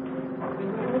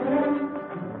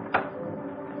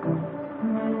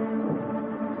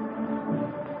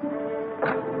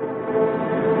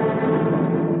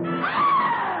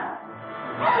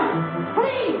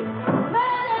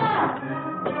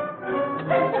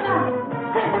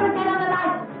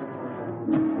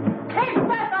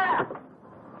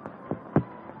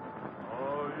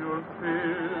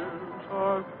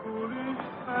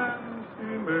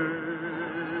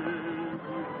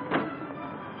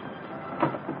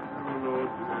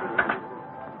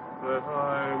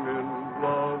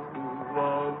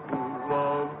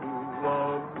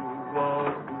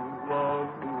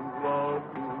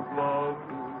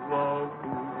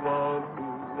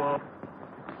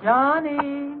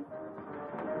 Johnny.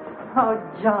 Oh,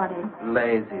 Johnny.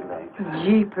 Lazy Lake.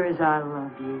 Jeepers, I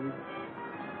love you.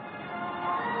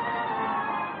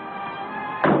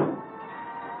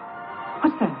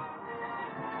 What's that?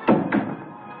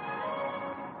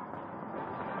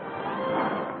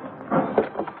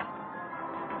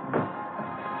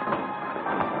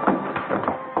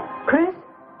 Chris?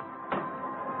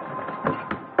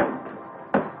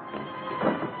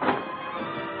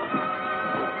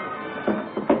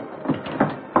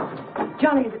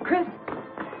 Johnny, is it Chris?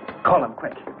 Call him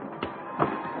quick.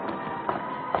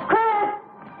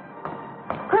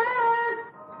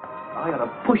 I ought to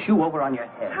push you over on your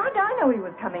head. How did I know he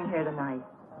was coming here tonight?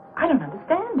 I don't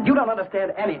understand. You don't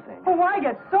understand anything. Well, why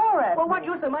get sore at Well, what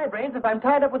use are my brains if I'm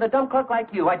tied up with a dumb clerk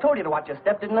like you? I told you to watch your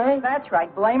step, didn't I? That's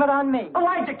right. Blame it on me. Oh,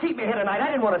 why'd you keep me here tonight? I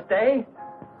didn't want to stay.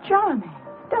 Johnny,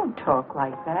 don't talk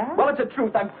like that. Well, it's the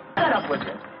truth. I'm fed up with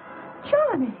you.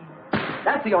 Johnny.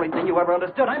 That's the only thing you ever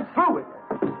understood. I'm through with you.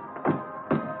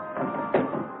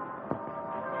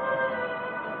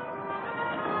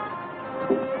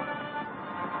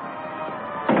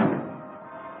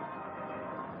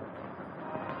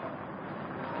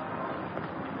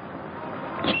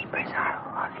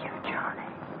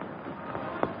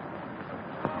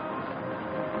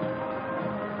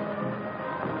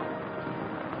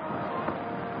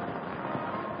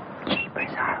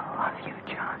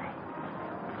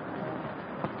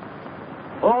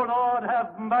 O Lord,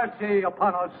 have mercy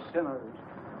upon us sinners.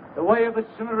 The way of the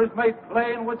sinner is made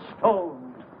plain with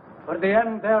stones, but the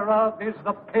end thereof is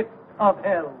the pit of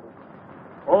hell.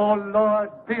 O Lord,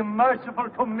 be merciful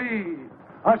to me,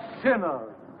 a sinner.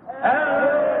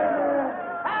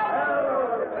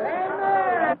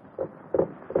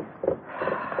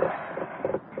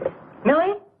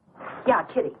 Millie? Yeah,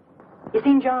 Kitty. You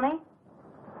seen Johnny?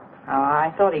 Oh,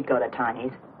 I thought he'd go to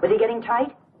Tiny's. Was he getting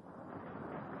tight?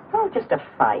 Oh, just a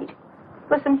fight.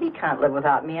 Listen, he can't live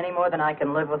without me any more than I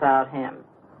can live without him.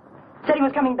 Said he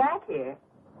was coming back here.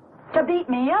 To beat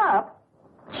me up?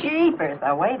 Jeepers,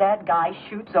 the way that guy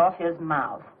shoots off his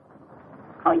mouth.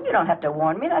 Oh, you don't have to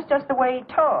warn me. That's just the way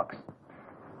he talks.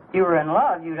 If you were in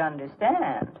love, you'd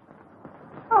understand.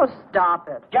 Oh, stop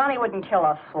it. Johnny wouldn't kill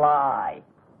a fly.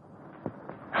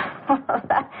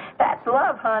 That's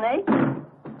love, honey.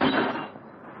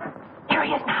 Here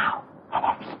he is now. And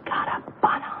has he got a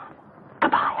bun on?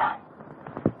 Goodbye, hon.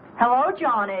 Hello,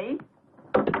 Johnny.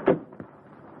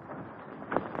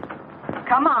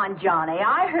 Come on, Johnny.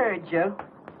 I heard you.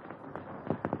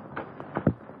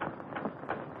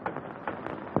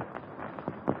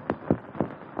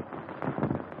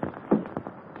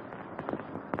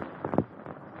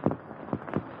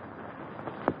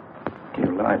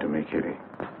 You lied to me, Kitty.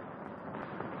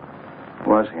 It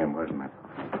was him, wasn't it?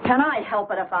 Can I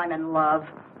help it if I'm in love?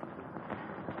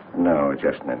 No,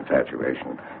 just an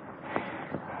infatuation.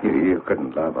 You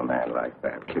couldn't love a man like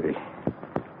that, Kitty.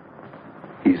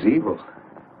 He's evil.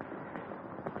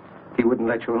 He wouldn't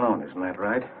let you alone, isn't that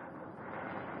right?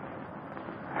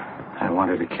 I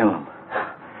wanted to kill him.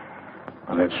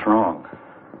 Well, that's wrong.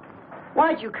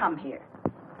 Why'd you come here?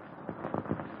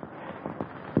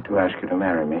 To ask you to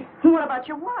marry me. What about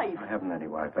your wife? I haven't any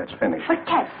wife. That's finished. For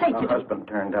cat's sake, My you husband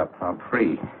turned up. I'm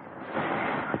free.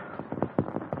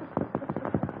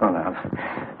 Oh, now,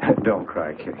 don't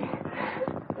cry, Kitty.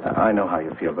 I know how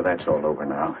you feel, but that's all over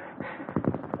now.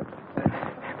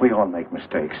 We all make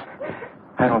mistakes.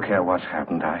 I don't care what's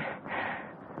happened.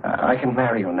 I can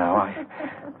marry you now.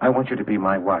 I want you to be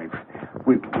my wife.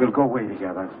 We'll go away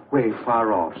together, way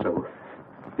far off, so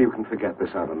you can forget this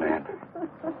other man.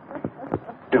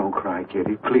 Don't cry,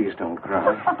 Kitty. Please don't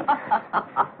cry.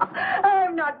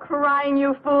 I'm not crying,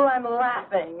 you fool. I'm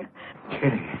laughing.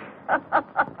 Kitty.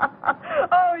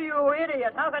 Oh, you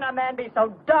idiot. How can a man be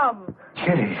so dumb?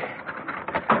 Kitty.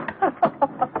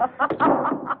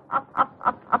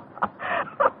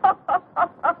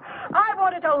 I've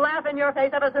wanted to laugh in your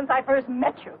face ever since I first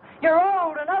met you. You're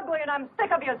old and ugly, and I'm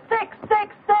sick of you. Sick,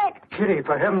 sick, sick. Kitty,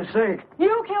 for heaven's sake.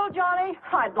 You killed Johnny?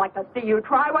 I'd like to see you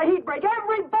try. Why, he'd break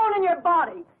every bone in your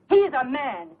body. He's a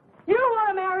man. You want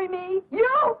to marry me?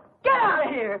 You? Get out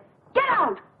of here. Get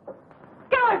out.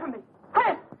 Get away from me.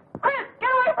 Chris! Chris, get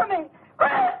away from me.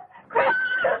 Chris! Chris!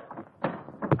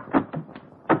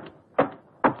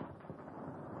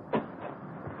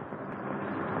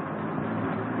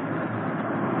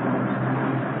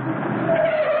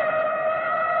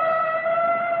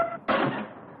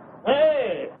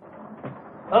 Hey!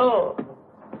 Oh.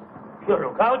 You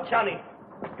look out, Johnny.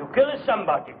 You killed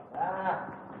somebody.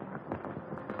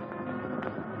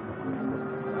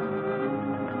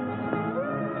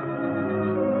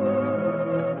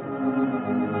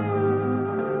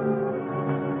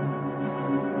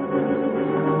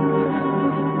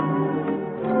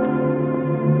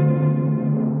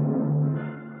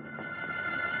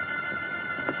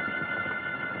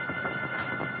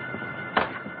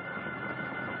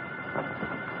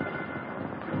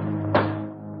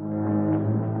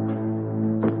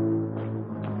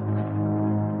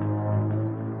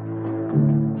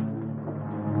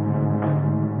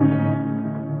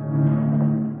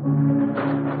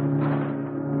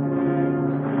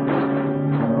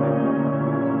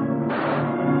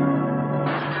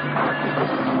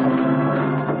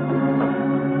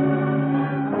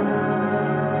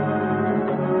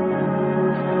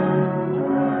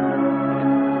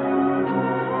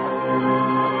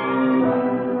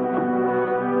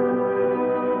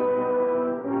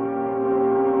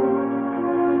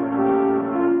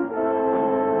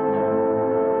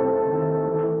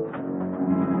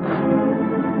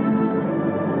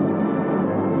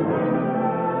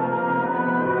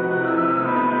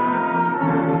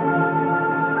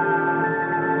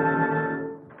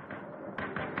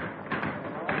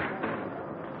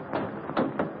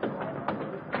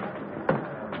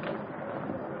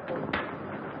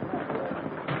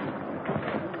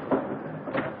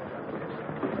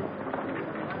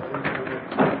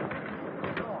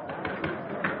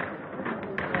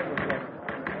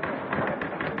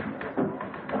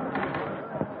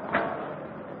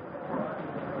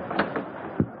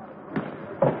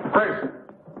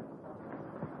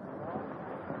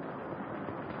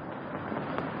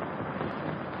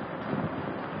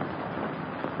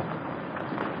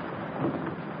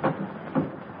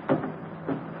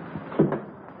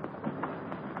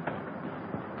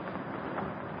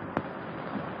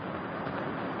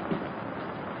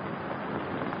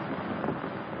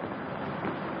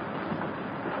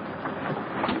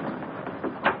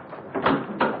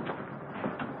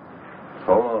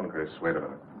 Chris, wait a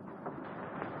minute.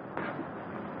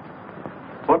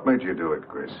 What made you do it,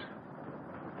 Chris?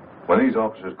 When these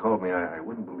officers called me, I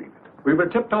wouldn't believe it. We were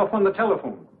tipped off on the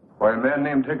telephone. By a man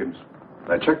named Higgins.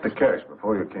 I checked the cash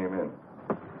before you came in.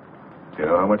 Do you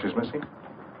know how much is missing?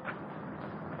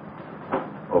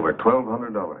 Over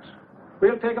 $1,200.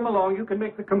 We'll take him along. You can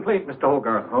make the complaint, Mr.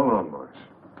 Hogarth. Hold on, boys.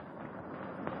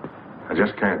 I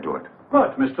just can't do it.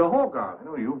 But, Mr. Hogarth... I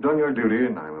know you've done your duty,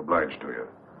 and I'm obliged to you.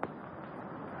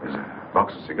 There's a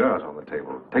box of cigars on the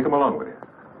table. Take them along with you.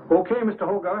 Okay, Mr.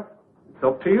 Hogarth. It's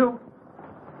up to you.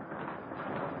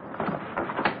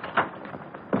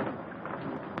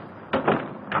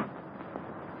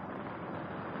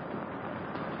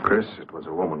 Chris, it was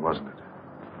a woman, wasn't it?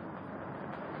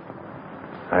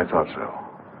 I thought so.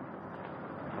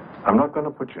 I'm not going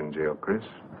to put you in jail, Chris.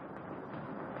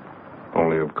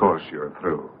 Only, of course, you're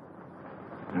through.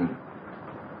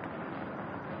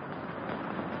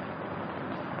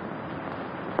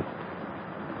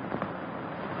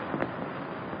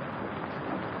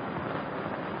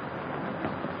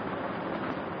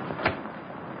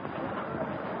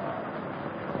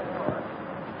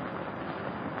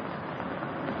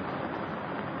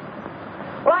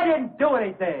 Well, I didn't do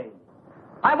anything.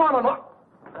 I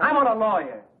want a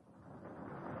lawyer.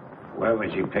 Where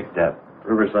was you picked up?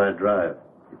 Riverside Drive.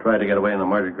 You tried to get away in the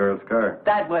murdered girl's car.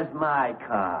 That was my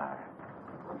car.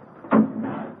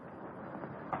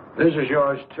 This is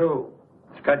yours, too.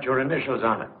 It's got your initials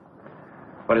on it.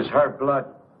 But it's her blood.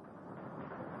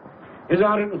 Here's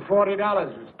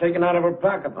 $140. It's taken out of her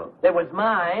pocketbook. It was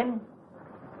mine.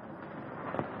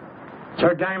 It's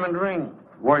her diamond ring.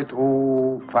 Worth,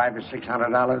 $500 to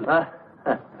 $600.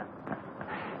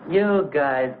 You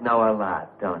guys know a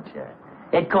lot, don't you?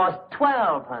 It cost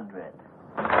 $1,200.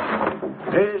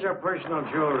 Here's her personal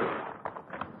jewelry.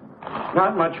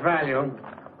 Not much value,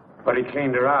 but he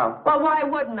cleaned her out. Well, why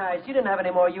wouldn't I? She didn't have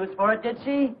any more use for it, did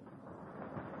she?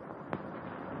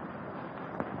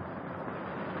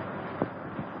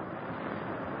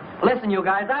 Listen, you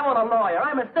guys, I want a lawyer.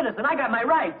 I'm a citizen. I got my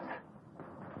rights.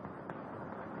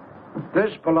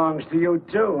 This belongs to you,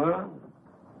 too, huh?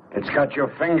 It's got your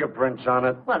fingerprints on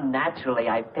it. Well, naturally,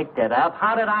 I picked it up.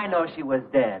 How did I know she was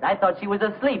dead? I thought she was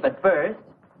asleep at first.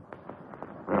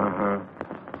 Uh-huh.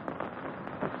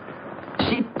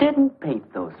 She didn't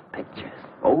paint those pictures.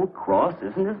 Old Cross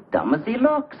isn't as dumb as he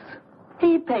looks.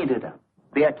 He painted them.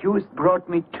 The accused brought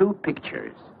me 2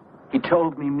 pictures. He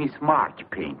told me Miss March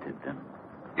painted them.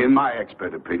 In my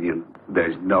expert opinion,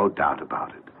 there's no doubt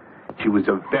about it. She was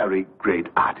a very great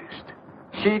artist.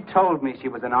 She told me she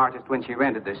was an artist when she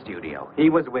rented the studio. He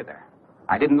was with her.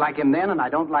 I didn't like him then, and I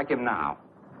don't like him now.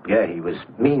 Yeah, he was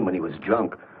mean when he was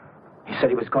drunk. He said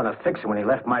he was going to fix it when he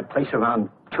left my place around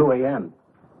 2 a.m.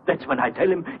 That's when I tell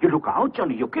him, you look out,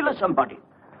 Johnny, you kill somebody.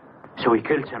 So he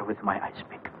kills her with my ice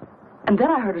pick. And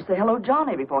then I heard her say hello,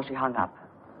 Johnny, before she hung up.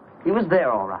 He was there,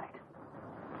 all right.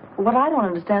 What I don't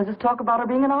understand is this talk about her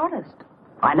being an artist.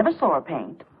 I never saw her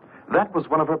paint. That was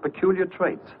one of her peculiar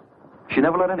traits. She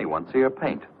never let anyone see her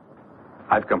paint.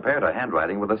 I've compared her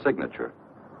handwriting with her signature.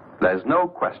 There's no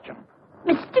question.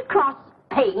 Mr. Cross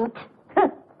paint?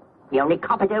 He only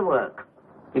copied her work.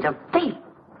 He's a thief.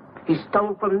 He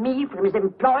stole from me, from his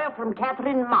employer, from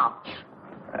Catherine March.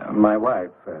 My wife,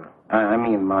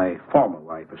 my former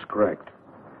wife is correct.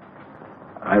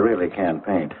 I really can't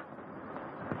paint.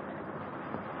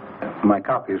 My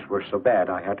copies were so bad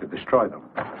I had to destroy them.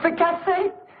 For God's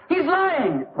sake, he's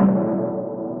lying.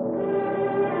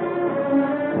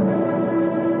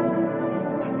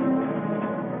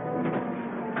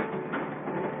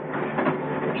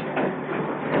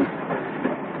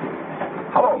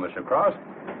 Hello, Mr. Cross.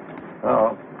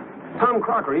 Oh. Tom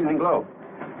Crocker, Evening Globe.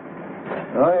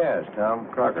 Oh, yes, Tom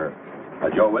Crocker.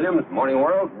 Joe Williams, Morning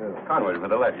World. Yeah. Conway for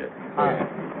the Ledger.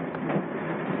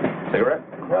 Cigarette?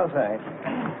 No, thanks.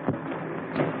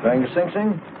 Going to Sing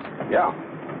Sing? Yeah.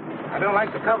 I don't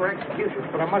like to cover executions,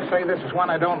 but I must say this is one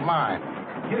I don't mind.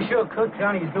 You sure cooked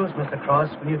Johnny's goose, Mr. Cross,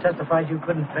 when you testified you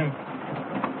couldn't paint.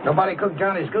 Nobody cooked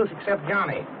Johnny's goose except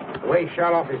Johnny. The way he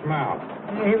shot off his mouth.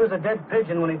 He was a dead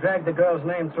pigeon when he dragged the girl's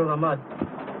name through the mud.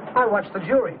 I watched the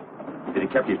jury. If he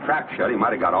kept his trap shut, he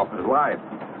might have got off with his life.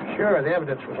 Sure, the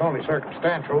evidence was only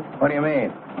circumstantial. What do you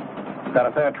mean? Got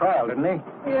a fair trial, didn't he?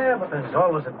 Yeah, but there's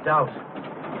always a doubt.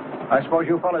 I suppose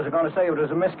you fellas are going to say it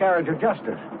was a miscarriage of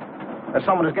justice. That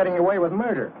someone is getting away with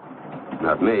murder.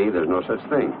 Not me. There's no such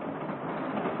thing.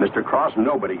 Mr. Cross,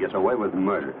 nobody gets away with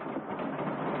murder.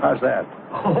 How's that?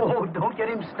 Oh, don't get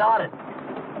him started.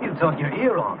 He'll talk your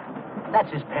ear off. That's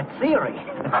his pet theory.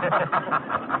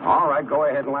 All right, go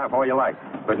ahead and laugh all you like.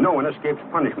 But no one escapes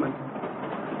punishment.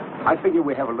 I figure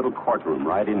we have a little courtroom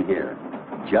right in here.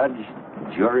 Judge,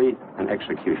 jury, and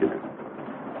executioner.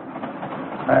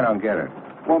 I don't get it.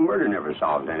 Well, murder never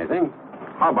solves anything.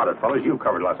 How about it, fellas? You've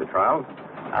covered lots of trials.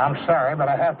 I'm sorry, but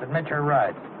I have to admit you're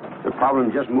right. The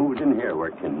problem just moves in here where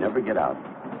it can never get out.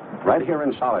 Right here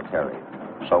in solitary.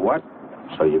 So what?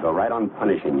 So you go right on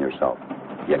punishing yourself.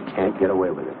 You can't get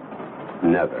away with it.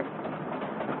 Never.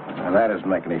 Now, that doesn't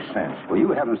make any sense. Well,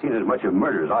 you haven't seen as much of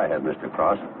murder as I have, Mr.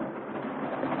 Cross.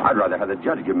 I'd rather have the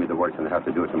judge give me the work than have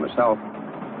to do it to myself.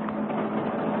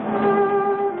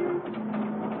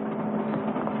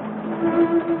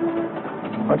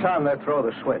 What time did they throw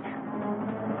the switch?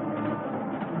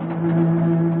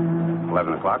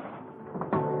 11 o'clock.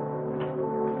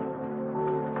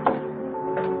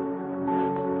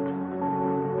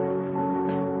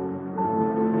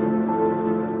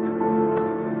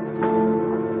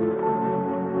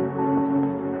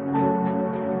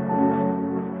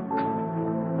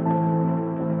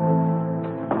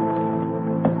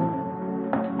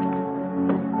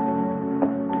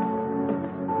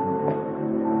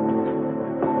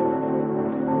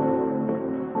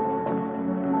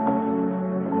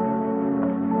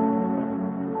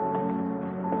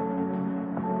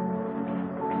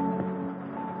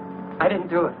 I didn't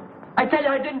do it. I tell you,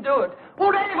 I didn't do it.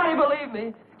 Won't anybody believe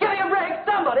me? Give me a break,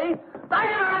 somebody. I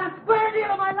never had a square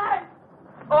deal in my life.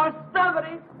 Or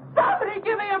somebody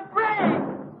give me a break.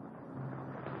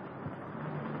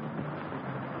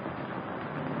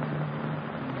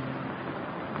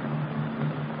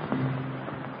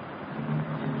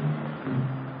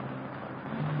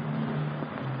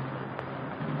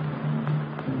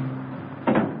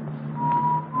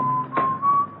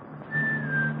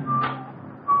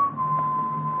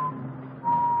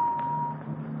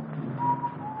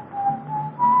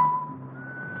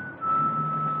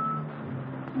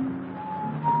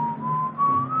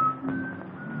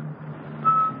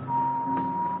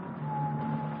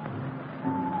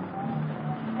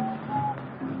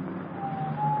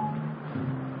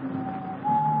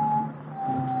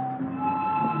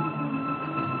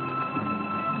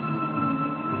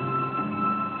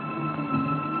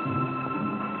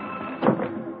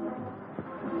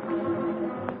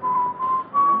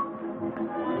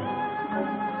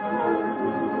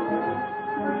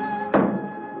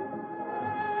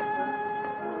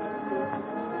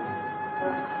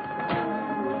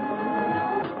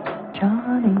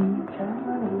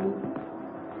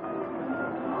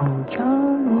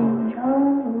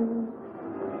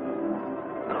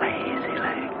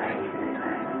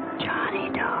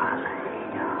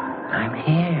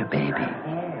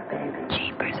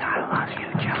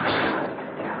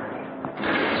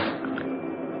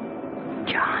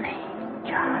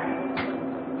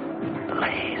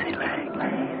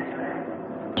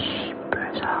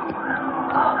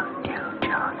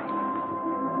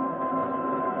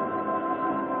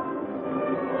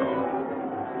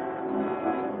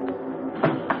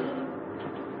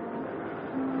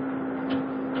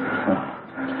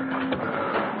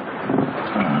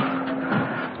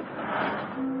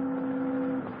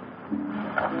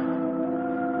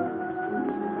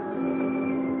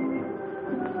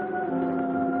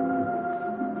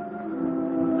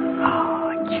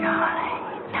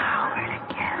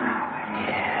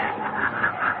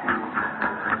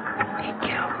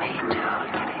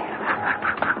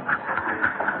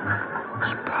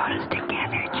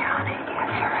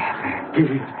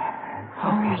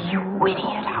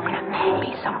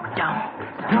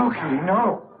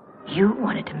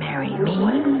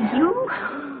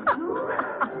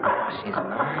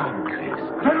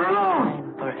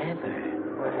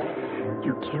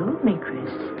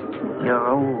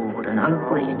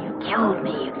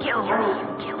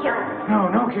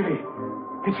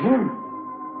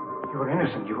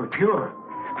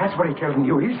 That's what he's telling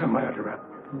you. He's a murderer.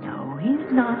 No,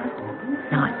 he's not.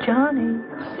 Not Johnny.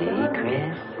 See,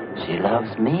 Chris, she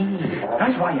loves me.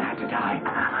 That's why you had to die.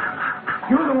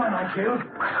 You're the one I killed.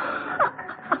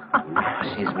 Now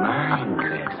she's mine,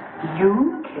 Chris.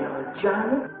 You killed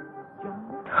Johnny?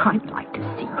 I'd like to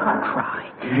see you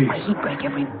cry. Why, he'd break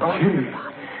every bone in your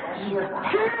body. He's a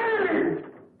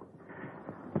man.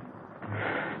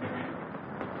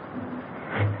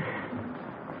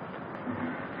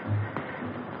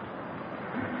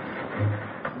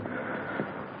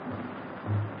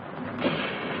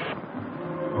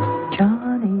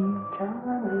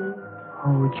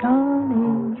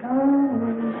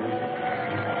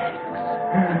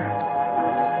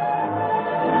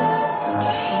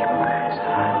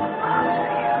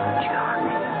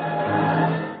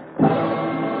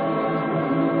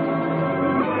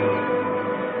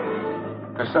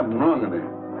 There's something wrong in there.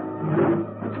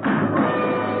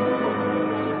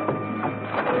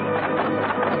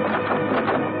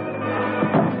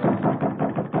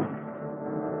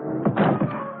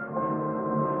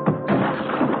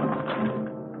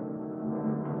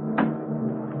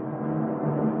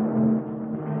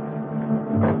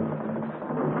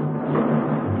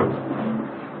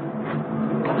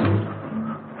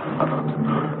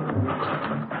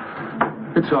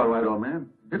 It's all right, old man.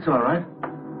 It's all right.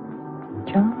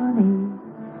 Johnny,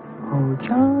 oh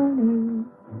Johnny,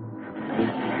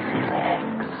 lazy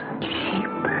legs and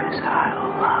sheepers, I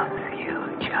love you,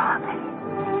 Johnny.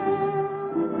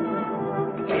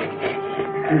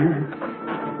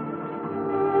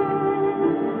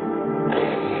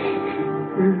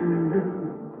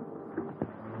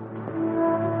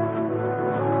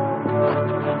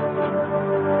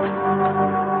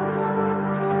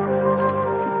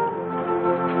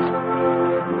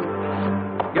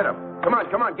 Get up. Come on,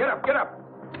 come on. Get up, get up.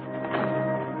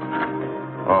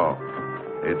 Oh,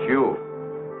 it's you.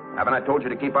 Haven't I told you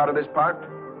to keep out of this park?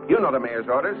 You know the mayor's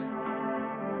orders.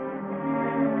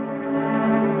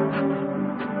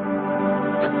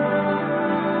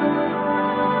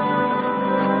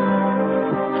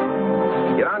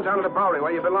 Get on down to the Bowery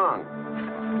where you belong.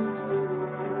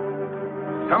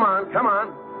 Come on, come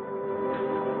on.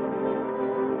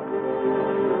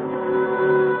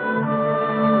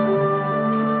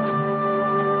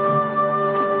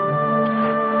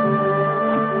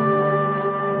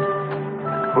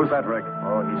 Who's that, Rick?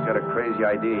 Oh, he's got a crazy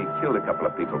idea. He killed a couple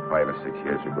of people 5 or 6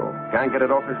 years ago. Can't get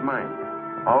it off his mind.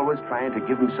 Always trying to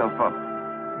give himself up.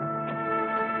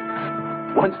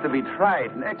 Wants to be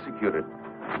tried and executed.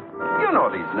 You know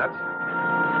these nuts.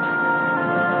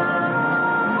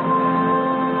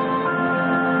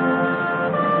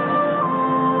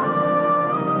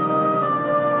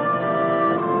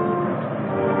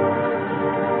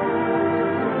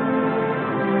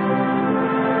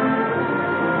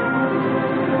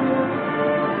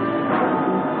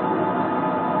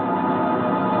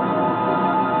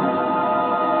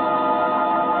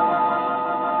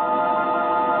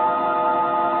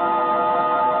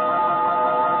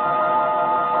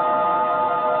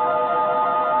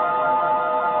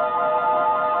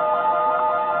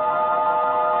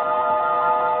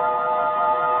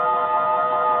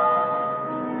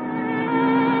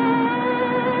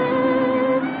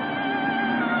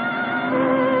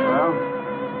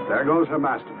 There goes her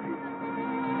masterpiece.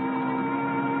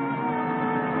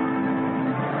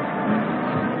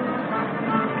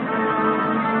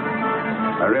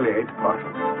 I really hate to part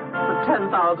with it. For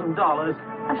 $10,000,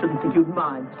 I shouldn't think you'd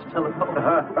mind, Mr. Telephone.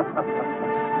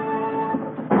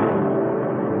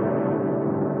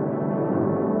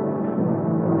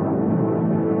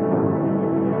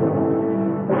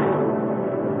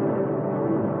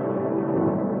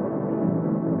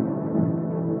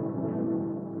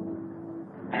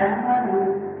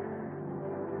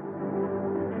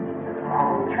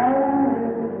 Oh, Johnny.